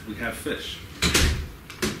 we have fish.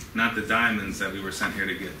 Not the diamonds that we were sent here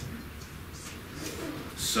to get.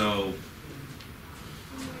 So,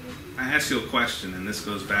 I asked you a question, and this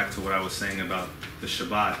goes back to what I was saying about the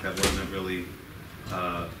Shabbat that wasn't really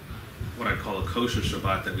what I call a kosher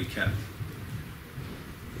Shabbat that we kept.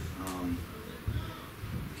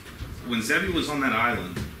 When Zevi was on that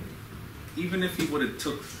island, even if he would have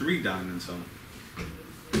took 3 diamonds home,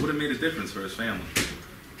 it would have made a difference for his family.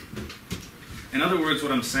 In other words,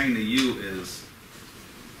 what I'm saying to you is,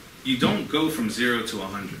 you don't go from 0 to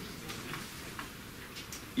 100.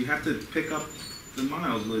 You have to pick up the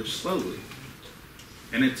mileage slowly.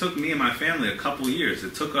 And it took me and my family a couple years.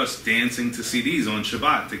 It took us dancing to CDs on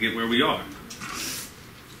Shabbat to get where we are.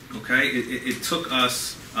 Okay? It took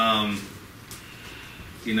us,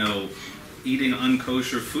 eating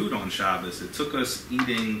unkosher food on Shabbos. It took us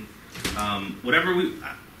eating whatever we...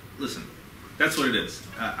 Listen, that's what it is.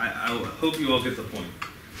 I hope you all get the point.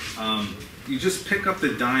 You just pick up the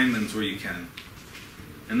diamonds where you can.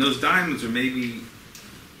 And those diamonds are maybe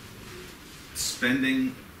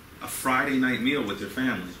spending a Friday night meal with your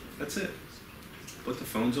family. That's it. Put the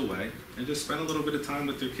phones away and just spend a little bit of time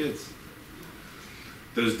with your kids.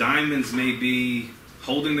 Those diamonds may be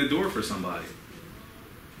holding the door for somebody.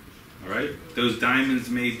 All right? Those diamonds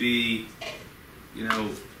may be,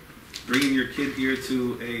 bringing your kid here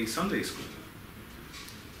to a Sunday school.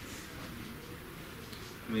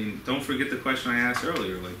 I mean, don't forget the question I asked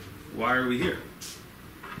earlier, like, why are we here?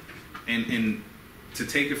 And to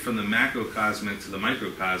take it from the macrocosmic to the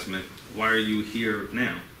microcosmic, why are you here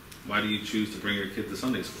now? Why do you choose to bring your kid to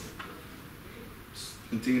Sunday school? Just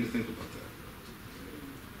continue to think about that.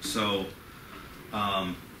 So,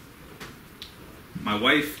 my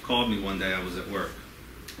wife called me one day. I was at work.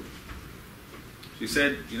 She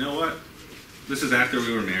said, "You know what? This is after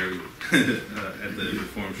we were married at the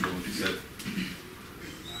Reform Shul." And she said,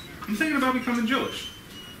 "I'm thinking about becoming Jewish."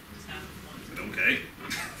 I said, "Okay."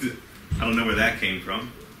 I don't know where that came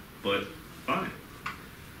from, but fine.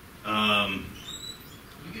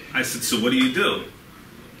 I said, "So what do you do?"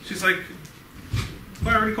 She's like,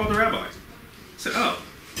 "Well, I already called the rabbi." I said, "Oh."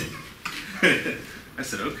 I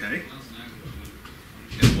said, "Okay."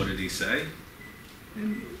 And what did he say?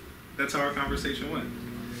 And that's how our conversation went.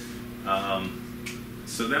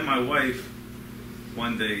 So then my wife,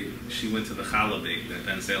 one day, she went to the challah bake that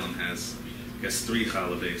Ben Salem has I guess 3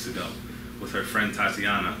 holidays ago, with her friend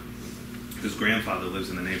Tatiana, whose grandfather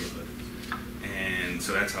lives in the neighborhood. And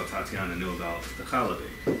so that's how Tatiana knew about the holiday.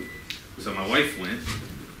 So my wife went,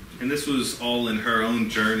 and this was all in her own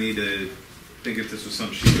journey to think if this was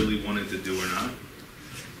something she really wanted to do or not.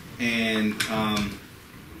 And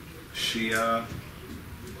she, after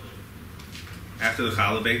the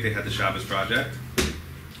holiday, they had the Shabbos project,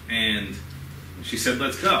 and she said,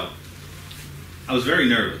 let's go. I was very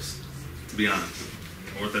nervous, to be honest.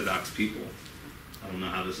 Orthodox people, I don't know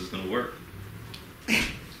how this is going to work.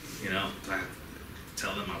 You know, I have to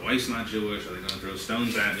tell them my wife's not Jewish, are they going to throw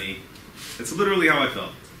stones at me? It's literally how I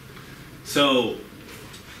felt. So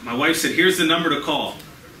my wife said, here's the number to call.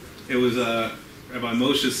 It was Rabbi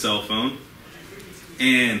Moshe's cell phone.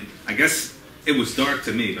 And I guess it was dark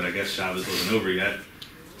to me, but I guess Shabbos wasn't over yet.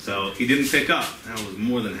 So he didn't pick up. I was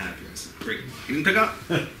more than happy. I said, great. He didn't pick up?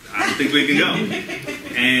 I don't think we can go.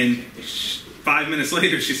 And 5 minutes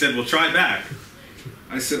later, she said, well, try back.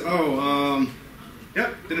 I said,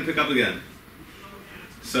 yep, didn't pick up again.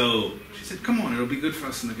 So she said, come on, it'll be good for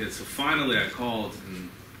us in the kids. So finally I called, and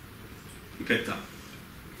he picked up.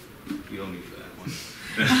 You owe me for that one.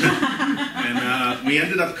 And we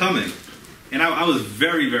ended up coming. And I was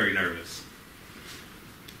very, very nervous.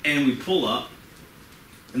 And we pull up,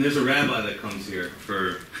 and there's a rabbi that comes here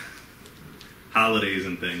for holidays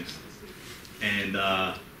and things. And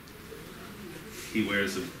he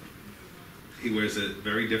wears a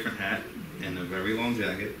very different hat and a very long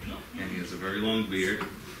jacket, and he has a very long beard.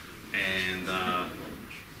 And I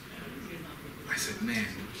said, man,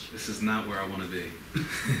 this is not where I want to be.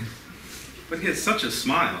 But he had such a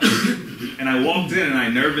smile. And I walked in and I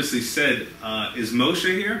nervously said, is Moshe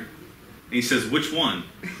here? And he says, which one?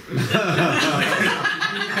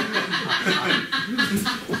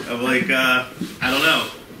 I'm like, I don't know.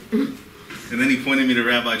 And then he pointed me to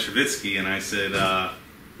Rabbi Travitsky, and I said,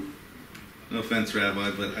 no offense,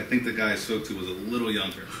 Rabbi, but I think the guy I spoke to was a little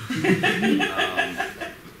younger.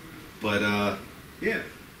 Yeah.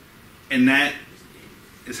 And that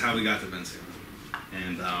is how we got to Ben Sira.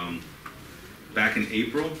 And back in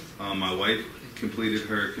April, my wife completed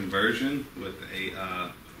her conversion with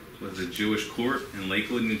a Jewish court in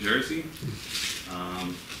Lakewood, New Jersey.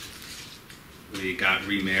 We got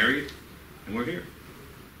remarried, and we're here.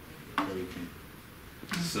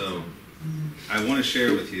 So I want to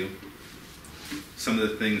share with you some of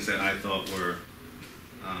the things that I thought were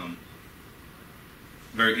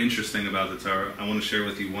very interesting about the Torah. I want to share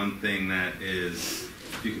with you one thing that is,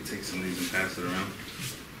 if you could take some of these and pass it around.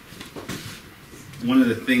 One of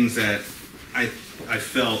the things that I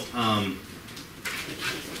felt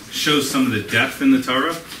shows some of the depth in the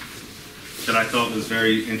Torah that I thought was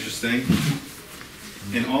very interesting.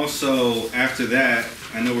 And also, after that,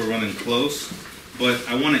 I know we're running close, but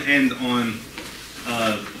I want to end on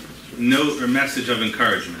a note or message of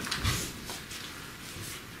encouragement.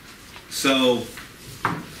 So,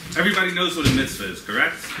 everybody knows what a mitzvah is,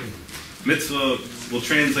 correct? Mitzvah, we'll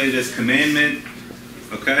translate as commandment,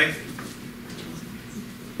 okay?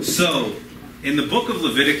 So, in the book of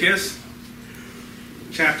Leviticus,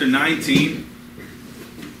 chapter 19,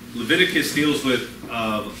 Leviticus deals with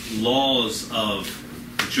laws of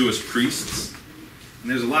Jewish priests. And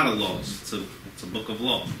there's a lot of laws. It's a book of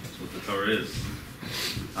law. That's what the Torah is.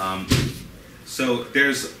 So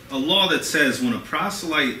there's a law that says, when a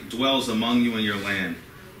proselyte dwells among you in your land,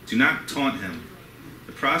 do not taunt him.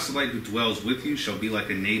 The proselyte who dwells with you shall be like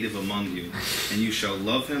a native among you, and you shall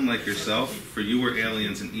love him like yourself, for you were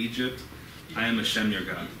aliens in Egypt. I am Hashem your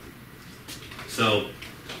God. So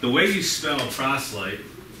the way you spell proselyte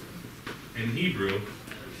in Hebrew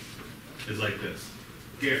is like this.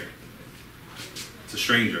 Ger. It's a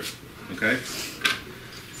stranger, okay?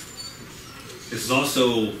 This is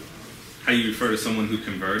also how you refer to someone who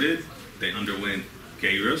converted. They underwent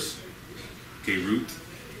gerus, gerut,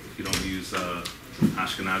 if you don't use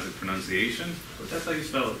Ashkenazic pronunciation, but that's how you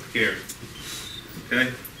spell it, ger.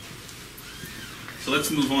 Okay? So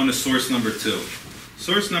let's move on to source number 2.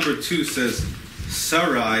 Source number 2 says,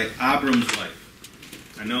 Sarai, Abram's wife.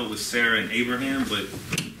 I know it was Sarah and Abraham, but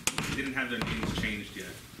they didn't have their names changed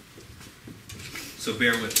yet. So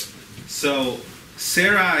bear with it. So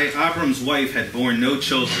Sarai, Abram's wife, had borne no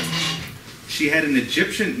children. She had an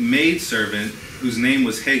Egyptian maidservant whose name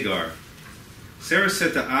was Hagar. Sarah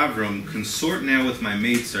said to Abram, consort now with my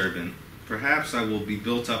maidservant. Perhaps I will be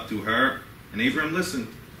built up through her. And Abram listened.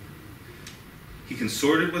 He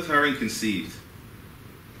consorted with her and conceived.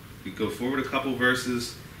 We go forward a couple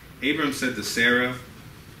verses. Abram said to Sarah,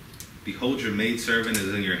 behold, your maidservant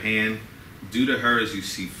is in your hand. Do to her as you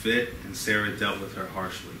see fit. And Sarah dealt with her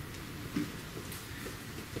harshly.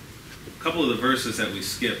 a couple of the verses that we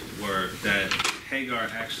skipped were that Hagar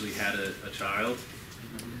actually had a child,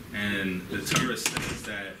 and the Torah says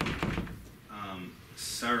that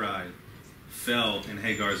Sarai fell in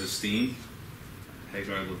Hagar's esteem.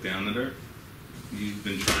 Hagar looked down at her. You've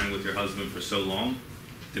been trying with your husband for so long,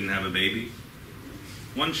 didn't have a baby.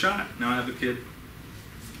 One shot, now I have a kid.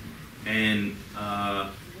 And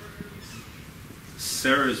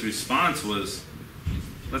Sarah's response was,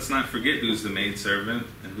 let's not forget who's the maidservant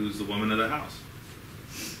and who's the woman of the house.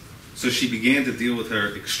 So she began to deal with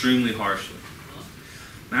her extremely harshly.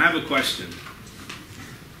 Now I have a question.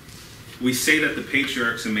 We say that the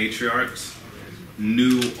patriarchs and matriarchs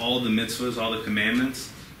knew all the mitzvahs, all the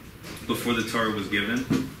commandments, before the Torah was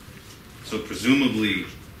given. So presumably,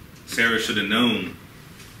 Sarah should have known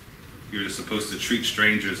you're supposed to treat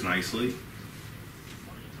strangers nicely.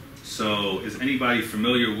 So is anybody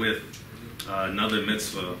familiar with another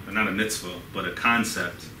mitzvah, or not a mitzvah, but a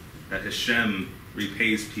concept that Hashem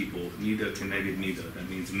repays people, mida keneged mida. That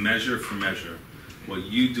means measure for measure. What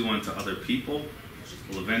you do unto other people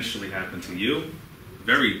will eventually happen to you.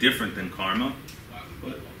 Very different than karma.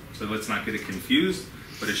 So let's not get it confused.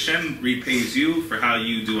 But Hashem repays you for how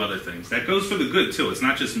you do other things. That goes for the good too. It's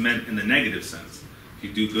not just meant in the negative sense. If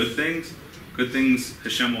you do good things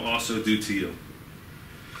Hashem will also do to you.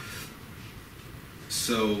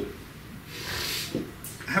 So,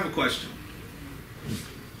 I have a question.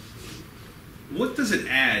 What does it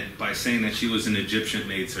add by saying that she was an Egyptian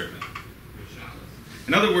maidservant?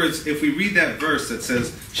 In other words, if we read that verse that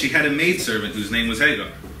says she had a maidservant whose name was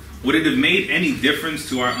Hagar, would it have made any difference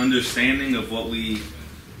to our understanding of what we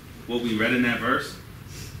read in that verse?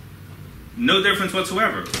 No difference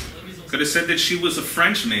whatsoever. Could have said that she was a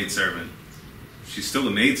French maidservant. She's still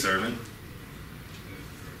a maidservant.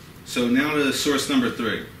 So now to source number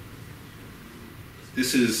 3.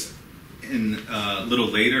 This is in a little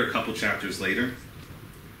later, a couple chapters later.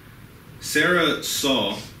 Sarah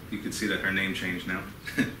saw, you can see that her name changed now.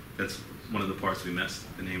 That's one of the parts we missed,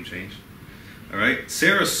 the name change. All right.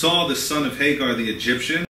 Sarah saw the son of Hagar the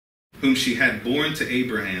Egyptian, whom she had borne to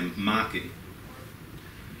Abraham, mocking.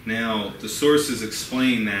 Now, the sources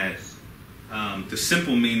explain that the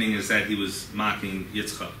simple meaning is that he was mocking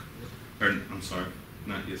Yitzchak. Or, I'm sorry,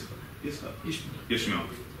 not Yitzchak. Ishmael.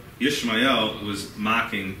 Ishmael was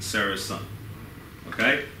mocking Sarah's son.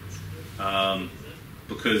 Okay?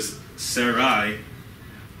 Because Sarai,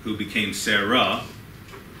 who became Sarah,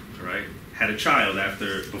 right, had a child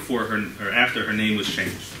after her name was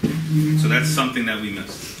changed. So that's something that we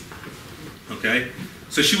missed. Okay?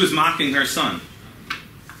 So she was mocking her son.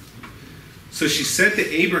 So she said to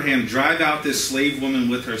Abraham, drive out this slave woman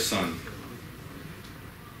with her son.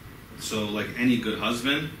 So like any good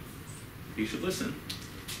husband, he should listen.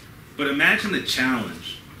 But imagine the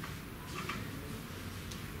challenge.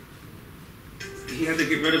 He had to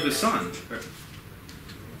get rid of his son.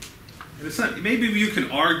 And it's not, maybe you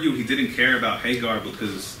can argue he didn't care about Hagar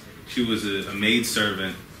because she was a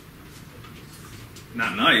maidservant.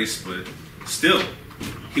 Not nice, but still.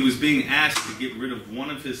 He was being asked to get rid of one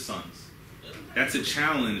of his sons. That's a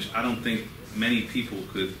challenge I don't think many people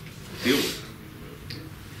could deal with.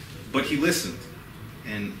 But he listened.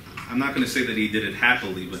 And I'm not going to say that he did it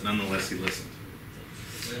happily, but nonetheless he listened.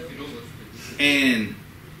 And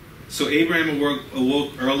so Abraham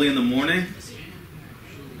awoke early in the morning.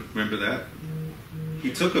 Remember that?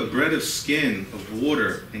 He took a bread of skin of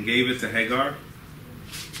water and gave it to Hagar.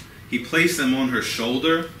 He placed them on her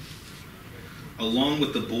shoulder along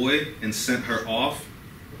with the boy and sent her off,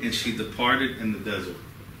 and she departed in the desert.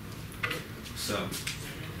 So,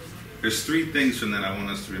 there's 3 things from that I want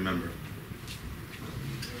us to remember.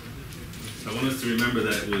 I want us to remember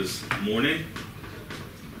that it was morning.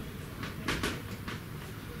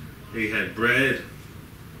 They had bread,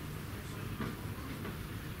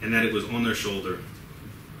 and that it was on their shoulder.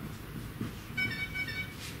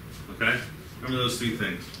 Okay? Remember those 3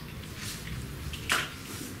 things.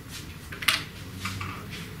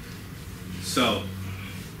 So,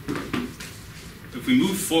 if we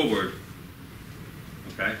move forward,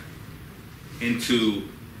 okay, into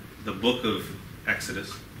the book of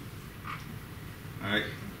Exodus, all right,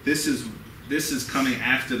 this is coming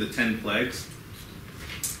after the 10 plagues.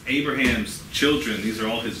 Abraham's children, these are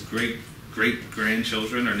all his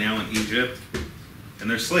great-grandchildren, are now in Egypt, and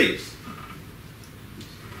they're slaves.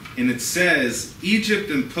 And it says, Egypt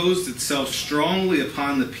imposed itself strongly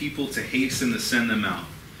upon the people to hasten to send them out.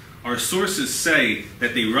 Our sources say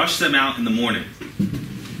that they rushed them out in the morning.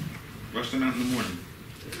 Rushed them out in the morning.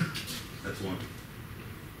 That's one.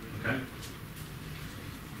 Okay?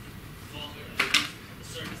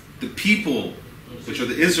 The people which are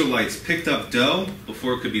the Israelites, picked up dough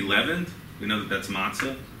before it could be leavened. We know that that's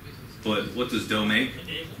matzah. But what does dough make?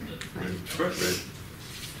 Bread.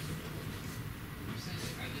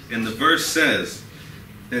 And the verse says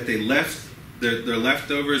that they left their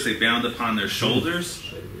leftovers, they bound upon their shoulders.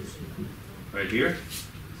 Right here.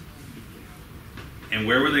 And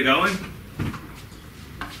where were they going?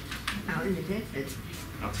 Out in the desert.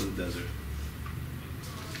 Out to the desert.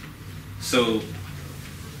 So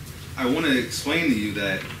I want to explain to you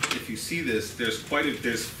that if you see this, there's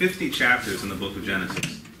 50 chapters in the book of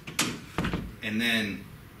Genesis. And then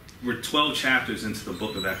we're 12 chapters into the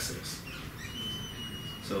book of Exodus.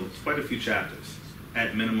 So it's quite a few chapters.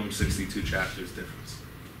 At minimum 62 chapters difference.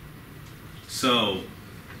 So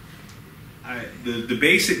the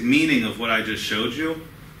basic meaning of what I just showed you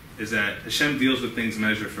is that Hashem deals with things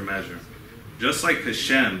measure for measure. Just like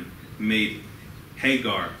Hashem made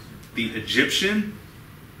Hagar, the Egyptian,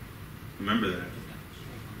 remember that,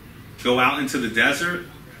 go out into the desert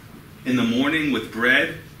in the morning with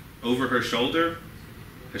bread over her shoulder,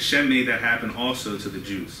 Hashem made that happen also to the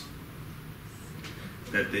Jews.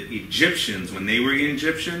 That the Egyptians, when they were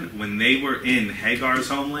in Hagar's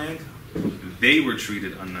homeland, they were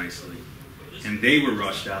treated unnicely. And they were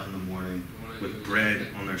rushed out in the morning with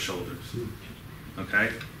bread on their shoulders.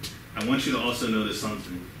 Okay? I want you to also notice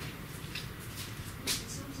something.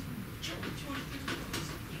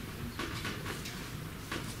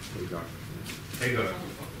 Hagar.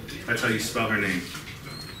 That's how you spell her name.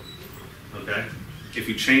 Okay? If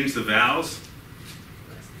you change the vowels,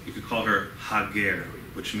 you could call her Hagar,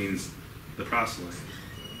 which means the proselyte,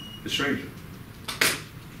 the stranger.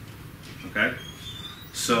 Okay?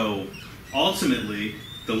 So, ultimately,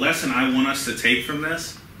 the lesson I want us to take from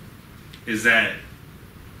this is that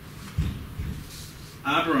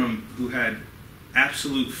Abraham, who had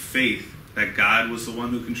absolute faith that God was the one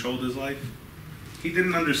who controlled his life, he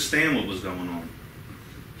didn't understand what was going on.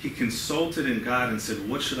 He consulted in God and said,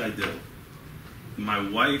 what should I do? My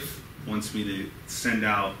wife wants me to send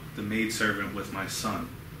out the maidservant with my son.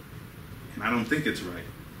 And I don't think it's right.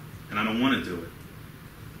 And I don't want to do it.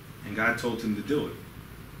 And God told him to do it.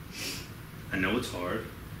 I know it's hard,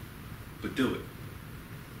 but do it.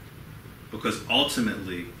 Because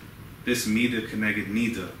ultimately, this Mida Keneged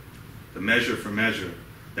Mida, the measure for measure,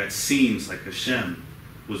 that seems like Hashem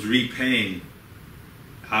was repaying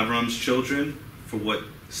Avram's children for what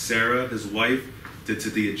Sarah, his wife, did to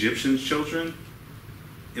the Egyptians' children,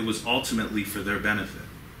 it was ultimately for their benefit.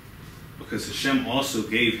 Because Hashem also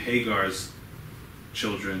gave Hagar's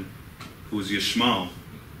children, who was Yishmael,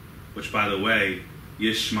 which, by the way,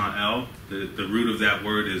 Yishmael, the root of that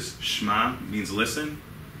word is Shema, means listen.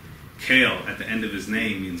 Kale, at the end of his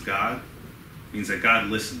name, means God. Means that God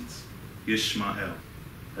listens. Yishmael.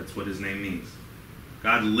 That's what his name means.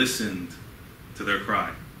 God listened to their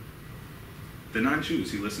cry. They're not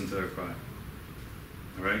Jews. He listened to their cry.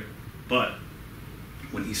 All right? But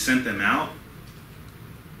when he sent them out,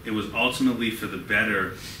 it was ultimately for the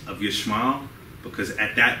better of Yishmael, because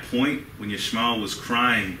at that point, when Yishmael was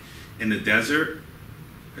crying in the desert,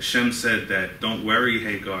 Hashem said that, don't worry,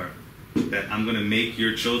 Hagar, that I'm going to make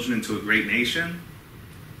your children into a great nation.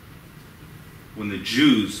 When the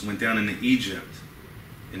Jews went down into Egypt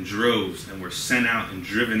in droves and were sent out and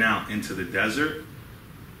driven out into the desert,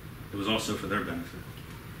 it was also for their benefit,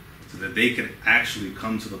 so that they could actually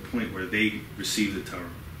come to the point where they received the Torah.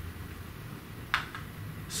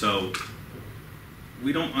 So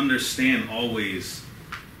we don't understand always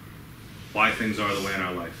why things are the way in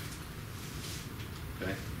our life.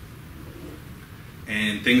 Okay?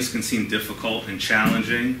 And things can seem difficult and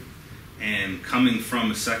challenging, and coming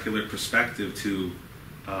from a secular perspective to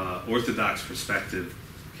Orthodox perspective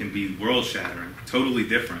can be world-shattering, totally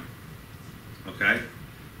different. Okay?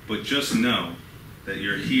 But just know that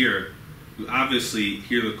you're here, you obviously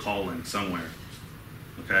hear the calling somewhere.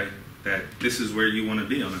 Okay? That this is where you want to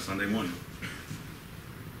be on a Sunday morning.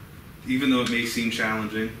 Even though it may seem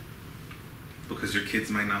challenging, because your kids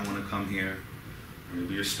might not want to come here, or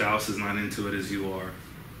maybe your spouse is not into it as you are.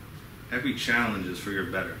 Every challenge is for your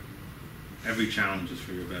better. Every challenge is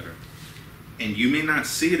for your better. And you may not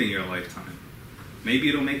see it in your lifetime. Maybe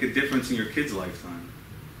it'll make a difference in your kid's lifetime.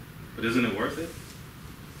 But isn't it worth it?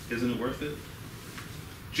 Isn't it worth it?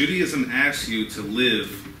 Judaism asks you to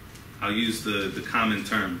live, I'll use the common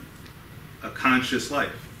term, a conscious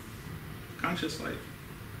life. Conscious life.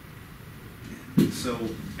 So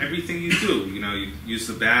everything you do, you use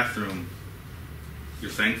the bathroom, you're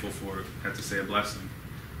thankful for it, you have to say a blessing.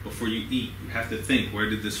 Before you eat, you have to think, where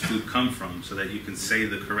did this food come from, so that you can say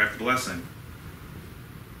the correct blessing.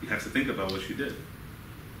 You have to think about what you did.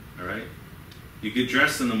 All right? You get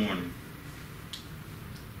dressed in the morning.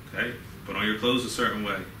 Okay? Put on your clothes a certain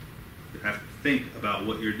way. You have to think about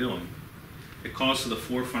what you're doing. It calls to the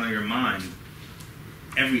forefront of your mind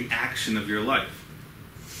every action of your life,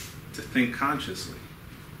 to think consciously.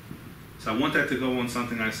 So I want that to go on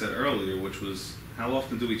something I said earlier, which was, how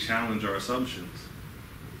often do we challenge our assumptions?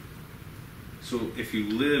 So if you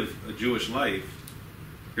live a Jewish life,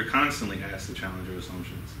 you're constantly asked to challenge your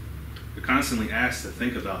assumptions. You're constantly asked to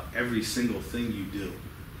think about every single thing you do.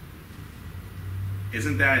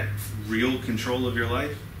 Isn't that real control of your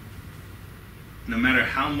life? No matter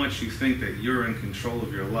how much you think that you're in control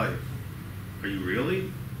of your life, are you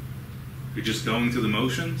really? You're just going through the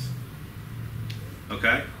motions?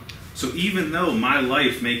 Okay? So even though my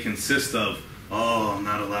life may consist of, oh, I'm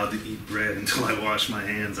not allowed to eat bread until I wash my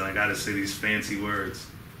hands and I gotta say these fancy words,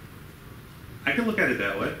 I can look at it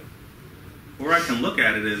that way. Or I can look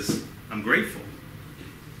at it as, I'm grateful.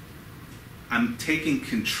 I'm taking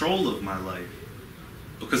control of my life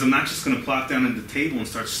because I'm not just gonna plop down at the table and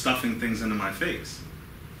start stuffing things into my face.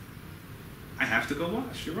 I have to go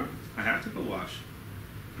wash, you're right. I have to go wash.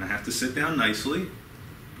 And I have to sit down nicely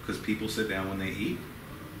because people sit down when they eat.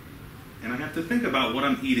 And I have to think about what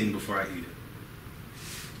I'm eating before I eat it.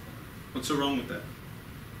 What's so wrong with that?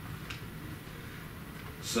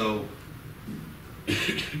 So,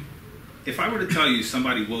 if I were to tell you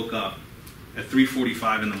somebody woke up at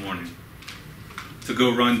 3:45 in the morning to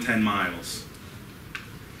go run 10 miles,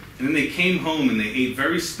 and then they came home and they ate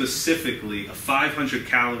very specifically a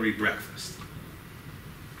 500-calorie breakfast,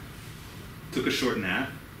 took a short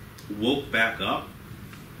nap, woke back up,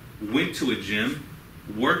 went to a gym,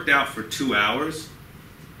 worked out for 2 hours,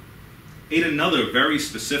 ate another very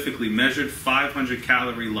specifically measured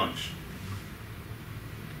 500-calorie lunch,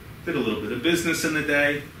 did a little bit of business in the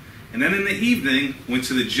day, and then in the evening went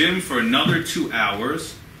to the gym for another 2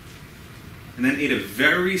 hours, and then ate a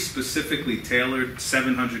very specifically tailored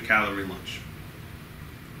 700-calorie lunch.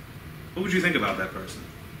 What would you think about that person?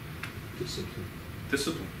 Discipline.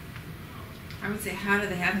 Discipline. I would say, how do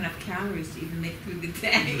they have enough calories to even make through the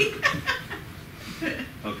day?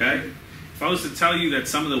 Okay? If I was to tell you that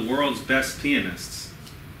some of the world's best pianists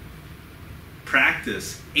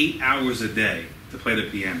practice 8 hours a day to play the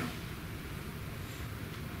piano,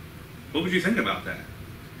 what would you think about that?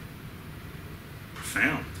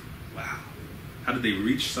 Profound. Wow. How did they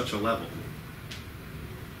reach such a level?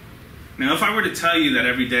 Now, if I were to tell you that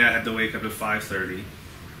every day I had to wake up at 5:30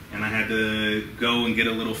 and I had to go and get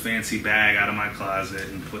a little fancy bag out of my closet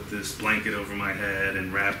and put this blanket over my head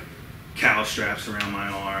and wrap cowl straps around my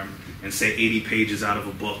arm and say 80 pages out of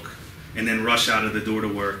a book and then rush out of the door to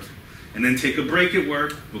work and then take a break at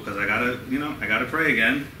work because I gotta pray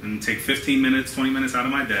again and take 15 minutes, 20 minutes out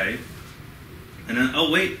of my day, and then,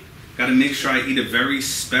 oh wait, gotta make sure I eat a very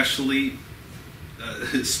specially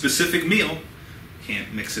specific meal.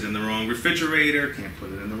 Can't mix it in the wrong refrigerator, can't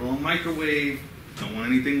put it in the wrong microwave, don't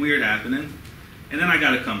want anything weird happening. And then I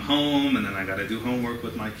gotta come home, and then I gotta do homework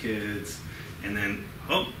with my kids, and then,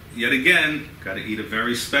 oh, yet again, gotta eat a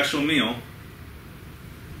very special meal.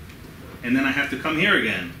 And then I have to come here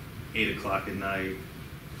again, 8 o'clock at night,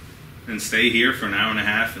 and stay here for an hour and a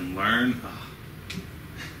half and learn,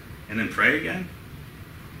 and then pray again.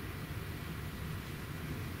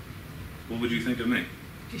 What would you think of me?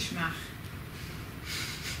 Geschmack.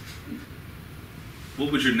 What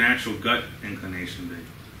would your natural gut inclination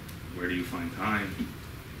be? Where do you find time?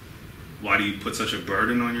 Why do you put such a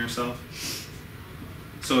burden on yourself?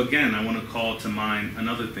 So again, I want to call to mind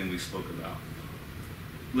another thing we spoke about.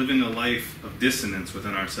 Living a life of dissonance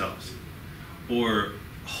within ourselves. Or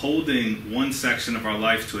holding one section of our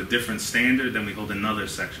life to a different standard than we hold another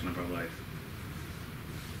section of our life.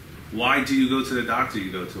 Why do you go to the doctor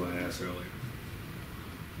you go to, I asked earlier?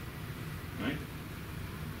 Right?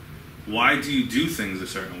 Why do you do things a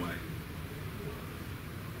certain way?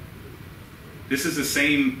 This is the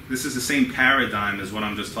same paradigm as what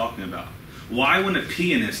I'm just talking about. Why when a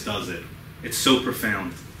pianist does it, it's so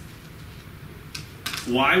profound?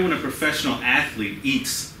 Why when a professional athlete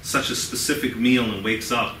eats such a specific meal and wakes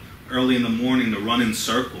up early in the morning to run in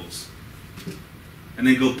circles and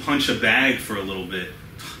then go punch a bag for a little bit?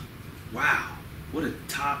 Wow, what a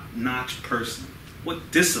top-notch person.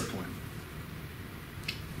 What discipline.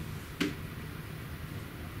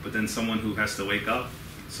 But then someone who has to wake up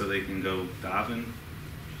so they can go daven,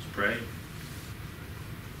 just pray,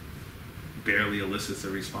 barely elicits a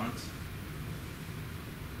response.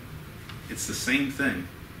 It's the same thing.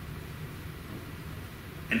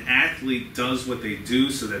 An athlete does what they do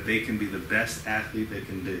so that they can be the best athlete they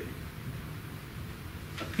can be.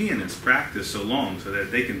 A pianist practices so long so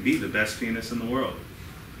that they can be the best pianist in the world.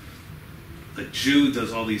 a Jew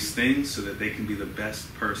does all these things so that they can be the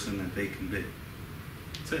best person that they can be.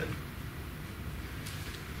 That's it.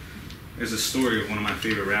 There's a story of one of my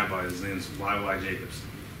favorite rabbis. His name is Y.Y. Jacobson.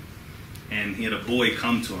 And he had a boy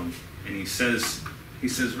come to him, and he says,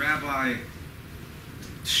 Rabbi,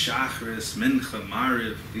 Shachris, Mincha,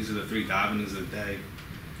 Mariv, these are the 3 davenings of the day.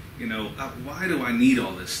 Why do I need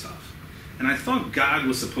all this stuff? And I thought God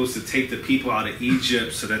was supposed to take the people out of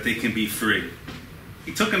Egypt so that they can be free.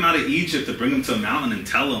 He took them out of Egypt to bring them to a mountain and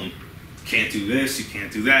tell them, you can't do this, you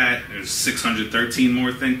can't do that, there's 613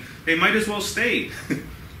 more things. They might as well stay.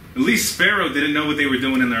 At least Pharaoh didn't know what they were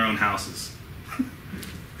doing in their own houses.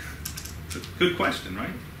 It's a good question, right?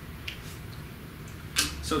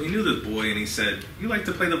 So he knew this boy and he said, you like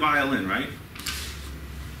to play the violin, right?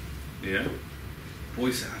 Yeah.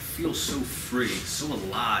 Boy said, I feel so free, so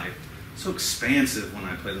alive, so expansive when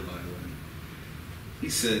I play the violin. He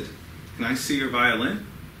said, can I see your violin?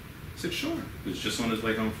 I said, sure. He was just on his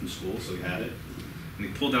way home from school, so he had it. And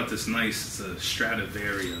he pulled out this nice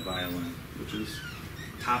Stradivari violin, which is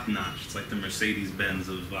top notch. It's like the Mercedes-Benz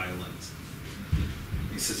of violins.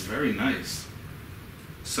 He says, very nice.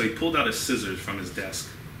 So he pulled out his scissors from his desk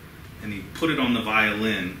and he put it on the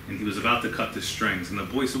violin and he was about to cut the strings. And the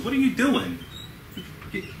boy said, what are you doing?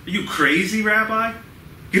 Are you crazy, Rabbi?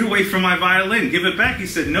 Get away from my violin. Give it back. He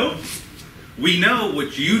said, nope. We know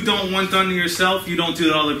what you don't want done to yourself, you don't do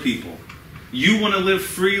to other people. You want to live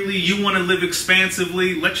freely. You want to live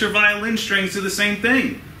expansively. Let your violin strings do the same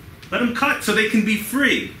thing. Let them cut so they can be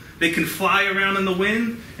free. They can fly around in the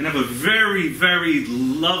wind and have a very, very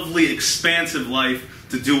lovely, expansive life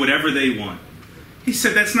to do whatever they want. He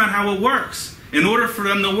said that's not how it works. In order for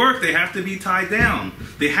them to work, they have to be tied down.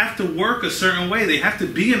 They have to work a certain way. They have to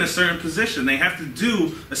be in a certain position. They have to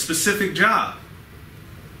do a specific job.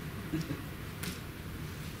 He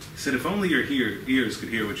said, if only your ears could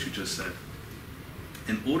hear what you just said.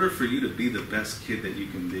 In order for you to be the best kid that you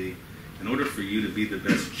can be, in order for you to be the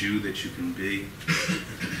best Jew that you can be,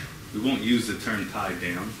 we won't use the term tied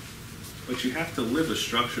down, but you have to live a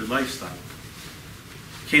structured lifestyle.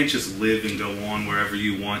 You can't just live and go on wherever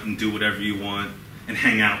you want and do whatever you want and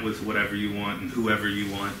hang out with whatever you want and whoever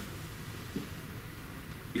you want.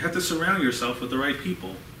 You have to surround yourself with the right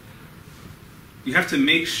people. You have to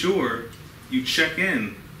make sure you check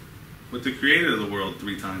in with the creator of the world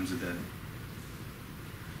 3 times a day.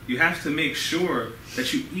 You have to make sure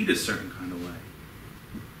that you eat a certain kind of way.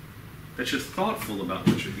 That you're thoughtful about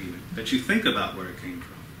what you're eating. That you think about where it came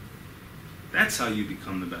from. That's how you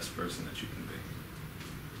become the best person that you can be.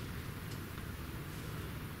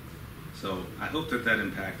 So I hope that that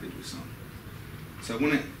impacted you some. So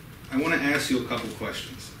I want to ask you a couple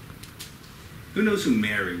questions. Who knows who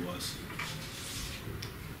Mary was?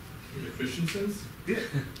 In the Christian sense? Yeah.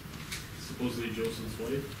 Supposedly Joseph's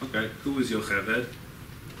wife. Okay. Who was Yocheved?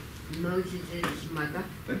 Moses' mother.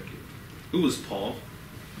 Thank you. Who was Paul?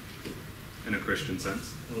 In a Christian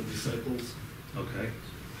sense. No disciples. Okay.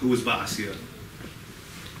 Who was Basia?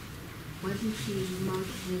 Wasn't she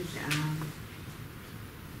Moses'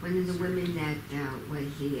 one of the women that was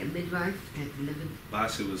the midwife that lived in...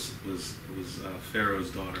 Basia was Pharaoh's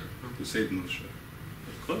daughter who saved Moshe.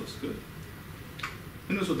 Close, good.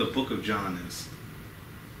 Who knows what the book of John is?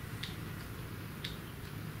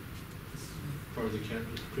 Part of the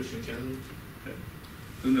Christian canon. Okay.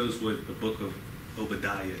 Who knows what the book of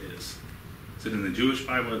Obadiah is? Is it in the Jewish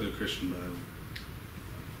Bible or the Christian Bible?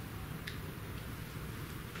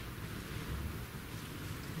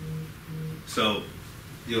 So,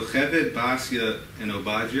 Yocheved, Basia, and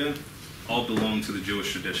Obadiah all belong to the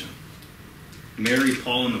Jewish tradition. Mary,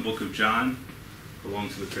 Paul, and the book of John belong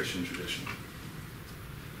to the Christian tradition.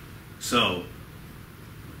 So,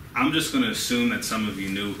 I'm just going to assume that some of you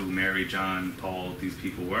knew who Mary, John, Paul, these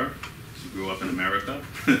people were. You grew up in America.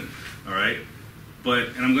 All right?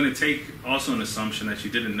 And I'm going to take also an assumption that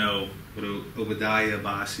you didn't know what Obadiah,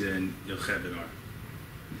 Basia, and Yocheved are.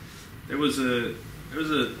 There was a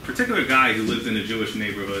particular guy who lived in a Jewish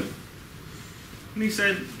neighborhood. And he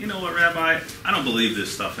said, you know what, Rabbi? I don't believe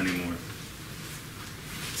this stuff anymore.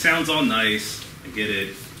 It sounds all nice. I get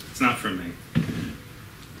it. It's not for me.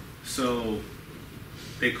 So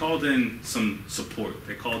they called in some support.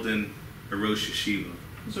 They called in a Rosh Yeshiva.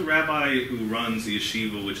 There's a rabbi who runs the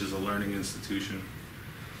yeshiva, which is a learning institution.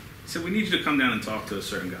 He said, we need you to come down and talk to a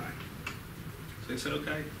certain guy. So they said,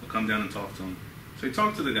 okay, I'll come down and talk to him. So he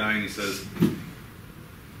talked to the guy and he says,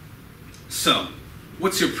 so,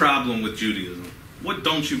 what's your problem with Judaism? What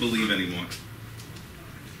don't you believe anymore?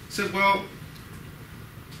 He said, well,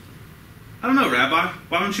 I don't know, Rabbi.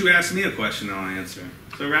 Why don't you ask me a question and I'll answer?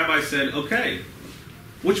 So the rabbi said, okay,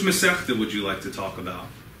 which Masechta would you like to talk about?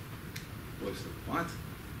 The boy said, what?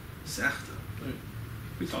 Sechta. What are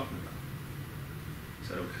you talking about? I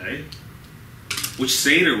said, okay. Which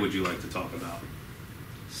Seder would you like to talk about?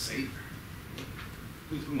 Seder?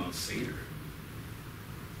 What are you talking about, Seder?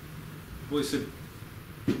 The boy said,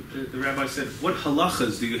 the rabbi said, what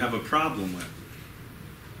halachas do you have a problem with?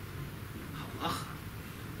 Halacha.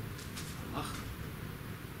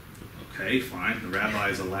 Okay, fine. The rabbi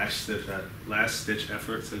is a last-ditch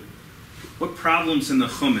effort. Said, what problems in the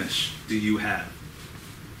Chumash do you have?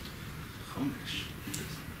 Chumash.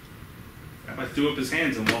 The rabbi threw up his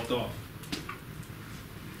hands and walked off.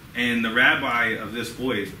 And the rabbi of this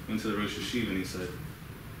boy went to the Rosh Hashiva and he said,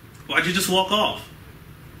 why'd you just walk off?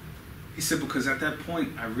 He said, because at that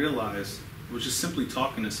point I realized I was just simply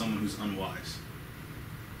talking to someone who's unwise.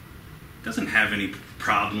 He doesn't have any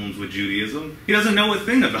problems with Judaism. He doesn't know a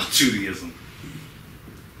thing about Judaism.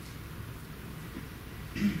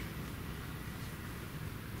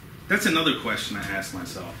 That's another question I asked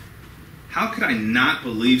myself. How could I not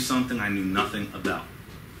believe something I knew nothing about?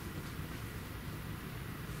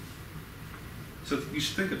 So you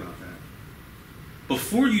should think about that.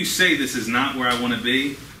 Before you say this is not where I want to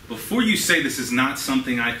be, before you say this is not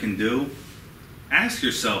something I can do, ask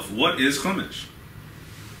yourself, what is Chumash?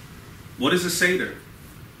 What is a Seder?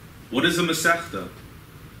 What is a Masechta?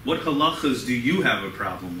 What halachas do you have a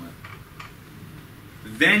problem with?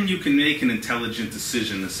 Then you can make an intelligent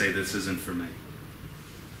decision to say this isn't for me.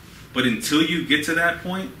 But until you get to that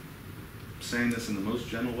point, I'm saying this in the most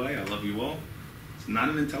gentle way, I love you all, it's not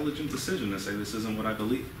an intelligent decision to say this isn't what I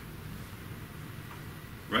believe.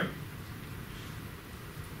 Right?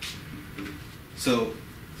 So,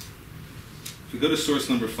 if we go to source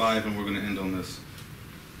number 5, and we're going to end on this.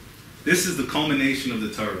 This is the culmination of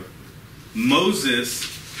the Torah.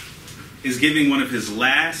 Moses is giving one of his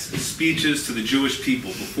last speeches to the Jewish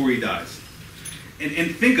people before he dies.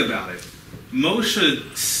 And think about it.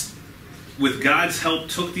 Moshe, with God's help,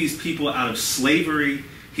 took these people out of slavery.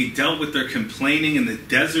 He dealt with their complaining in the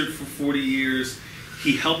desert for 40 years.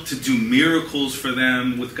 He helped to do miracles for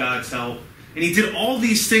them with God's help. And he did all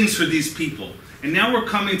these things for these people. And now we're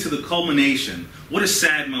coming to the culmination. What a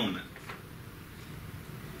sad moment.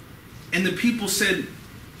 And the people said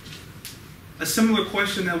a similar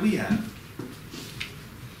question that we have.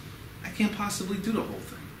 I can't possibly do the whole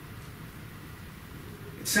thing.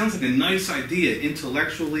 It sounds like a nice idea.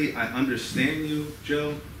 Intellectually, I understand you,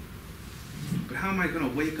 Joe. But how am I going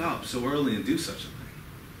to wake up so early and do such a thing?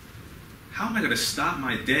 How am I going to stop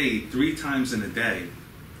my day 3 times in a day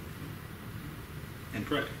and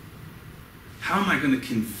pray? How am I going to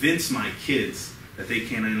convince my kids that they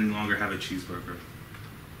can't any longer have a cheeseburger?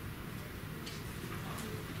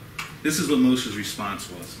 This is what Moshe's response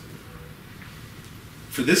was.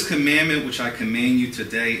 For this commandment which I command you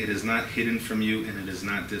today, it is not hidden from you and it is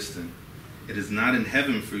not distant. It is not in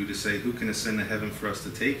heaven for you to say, who can ascend to heaven for us to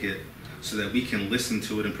take it, so that we can listen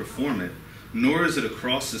to it and perform it. Nor is it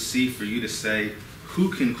across the sea for you to say,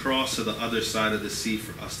 who can cross to the other side of the sea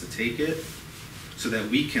for us to take it, so that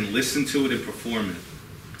we can listen to it and perform it.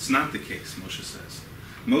 It's not the case, Moshe says.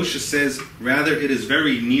 Moshe says, rather it is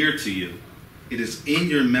very near to you. It is in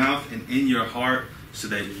your mouth and in your heart, so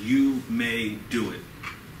that you may do it.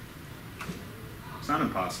 It's not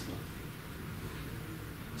impossible.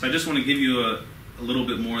 So I just want to give you a little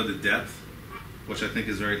bit more of the depth, which I think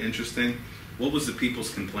is very interesting. What was the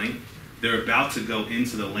people's complaint? They're about to go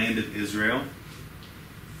into the land of Israel.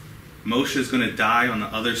 Moshe is going to die on the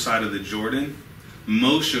other side of the Jordan.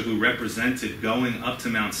 Moshe, who represented going up to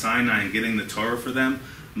Mount Sinai and getting the Torah for them,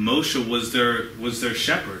 Moshe was their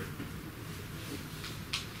shepherd.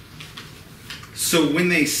 So when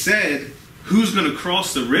they said, who's going to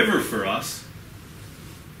cross the river for us?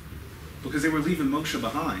 Because they were leaving Moshe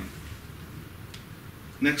behind.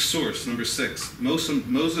 Next source, number 6.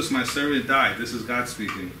 Moses, my servant, died. This is God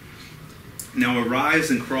speaking. Now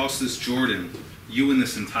arise and cross this Jordan, you and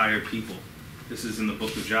this entire people. This is in the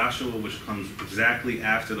book of Joshua, which comes exactly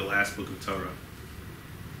after the last book of Torah.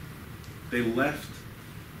 They left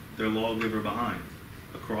their lawgiver behind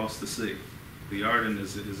across the sea. The Yarden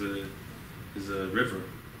is a river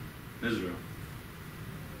in Israel.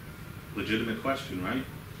 Legitimate question, right?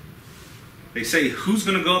 They say, who's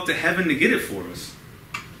going to go up to heaven to get it for us?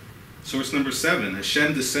 Source number 7.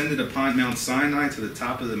 Hashem descended upon Mount Sinai to the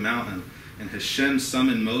top of the mountain, and Hashem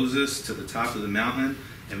summoned Moses to the top of the mountain,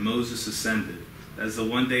 and Moses ascended. That is the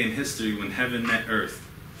one day in history when heaven met earth.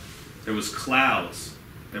 There was clouds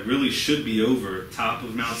that really should be over top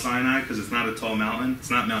of Mount Sinai, because it's not a tall mountain. It's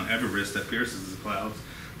not Mount Everest that pierces the clouds.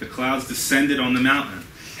 The clouds descended on the mountain.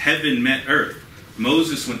 Heaven met earth.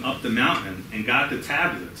 Moses went up the mountain and got the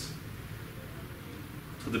tablets.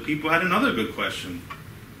 So the people had another good question.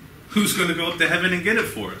 Who's going to go up to heaven and get it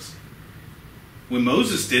for us? When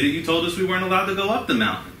Moses did it, you told us we weren't allowed to go up the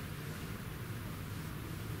mountain.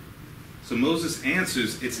 So Moses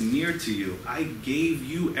answers, it's near to you. I gave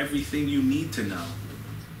you everything you need to know.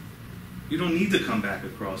 You don't need to come back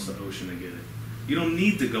across the ocean to get it. You don't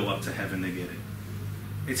need to go up to heaven to get it.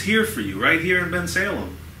 It's here for you, right here in Ben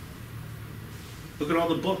Salem. Look at all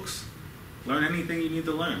the books. Learn anything you need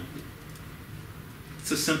to learn.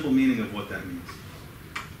 It's a simple meaning of what that means.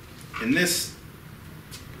 And this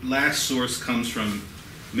last source comes from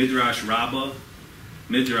Midrash Rabbah.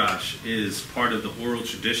 Midrash is part of the oral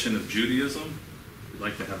tradition of Judaism. We'd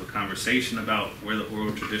like to have a conversation about where the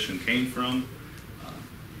oral tradition came from.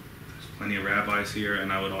 There's plenty of rabbis here,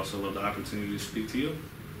 and I would also love the opportunity to speak to you.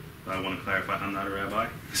 But I want to clarify, I'm not a rabbi.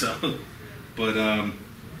 But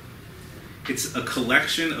it's a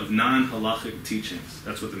collection of non-halachic teachings.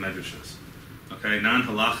 That's what the Midrash is. Okay,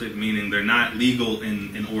 non-halachic meaning they're not legal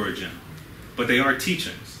in origin, but they are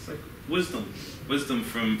teachings. It's like wisdom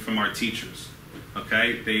from our teachers.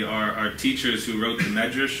 Okay, they are our teachers who wrote the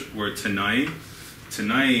Midrash were Tanaim.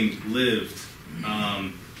 Tanaim lived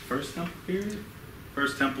first temple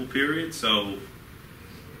period. So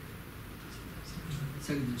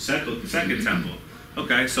second temple.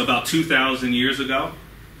 Okay, so about 2,000 years ago.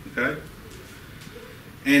 Okay,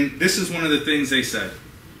 and this is one of the things they said,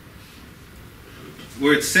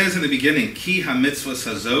 where it says in the beginning, Ki ha-mitzvahs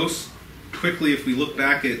hazos. Quickly, if we look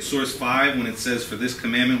back at source 5, when it says, for this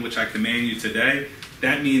commandment which I command you today,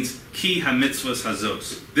 that means Ki ha-mitzvahs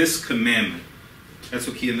hazos. This commandment. That's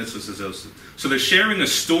what Ki ha-mitzvahs hazos is. So they're sharing a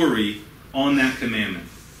story on that commandment.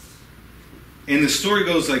 And the story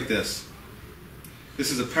goes like this. This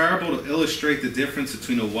is a parable to illustrate the difference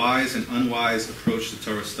between a wise and unwise approach to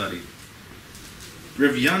Torah study.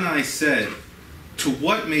 Rav Yanai said, to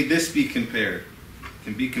what may this be compared? It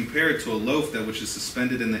can be compared to a loaf that which is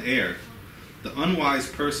suspended in the air. The unwise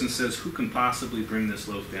person says, who can possibly bring this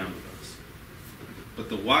loaf down with us? But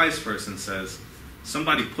the wise person says,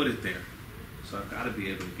 somebody put it there, so I've got to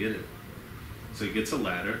be able to get it. So he gets a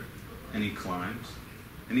ladder, and he climbs,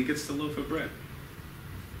 and he gets the loaf of bread.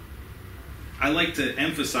 I like to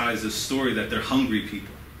emphasize this story that they're hungry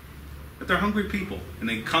people. That they're hungry people, and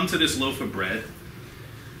they come to this loaf of bread,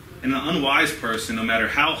 and the unwise person, no matter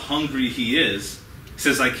how hungry he is,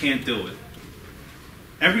 says, I can't do it.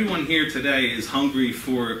 Everyone here today is hungry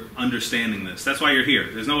for understanding this. That's why you're here.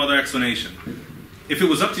 There's no other explanation. If it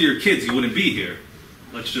was up to your kids, you wouldn't be here.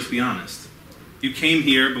 Let's just be honest. You came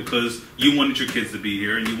here because you wanted your kids to be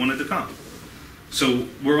here and you wanted to come. So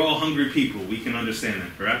we're all hungry people. We can understand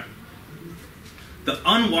that, correct? The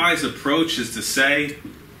unwise approach is to say,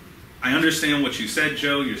 I understand what you said,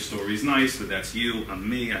 Joe. Your story's nice, but that's you. I'm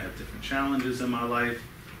me. I have different challenges in my life.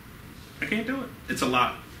 I can't do it. It's a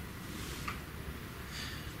lot.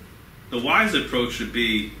 The wise approach should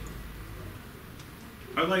be,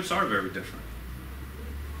 our lives are very different.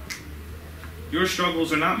 Your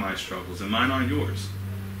struggles are not my struggles, and mine aren't yours.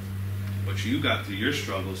 But you got through your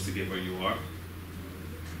struggles to get where you are.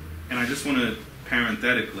 And I just want to,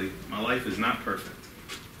 parenthetically, my life is not perfect.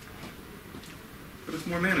 But it's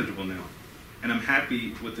more manageable now. And I'm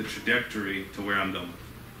happy with the trajectory to where I'm going.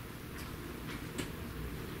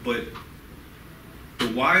 But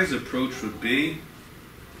the wise approach would be,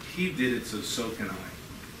 he did it, so can I.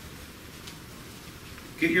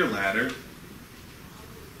 Get your ladder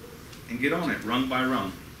and get on it, rung by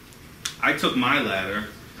rung. I took my ladder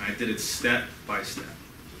and I did it step by step.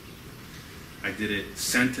 I did it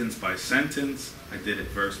sentence by sentence. I did it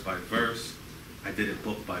verse by verse. I did it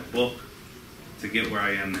book by book to get where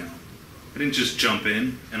I am now. I didn't just jump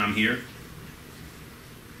in and I'm here.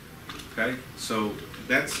 Okay, so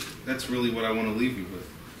that's really what I want to leave you with.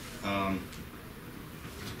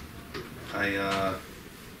 I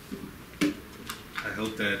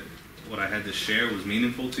hope that what I had to share was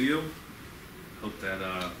meaningful to you. I hope that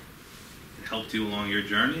it helped you along your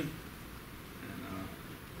journey. And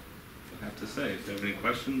that's what I have to say. If you have any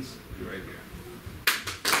questions, be right here.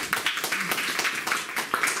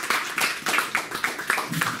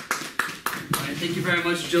 All right, thank you very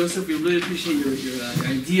much, Joseph. We really appreciate your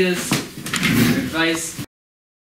ideas, your advice.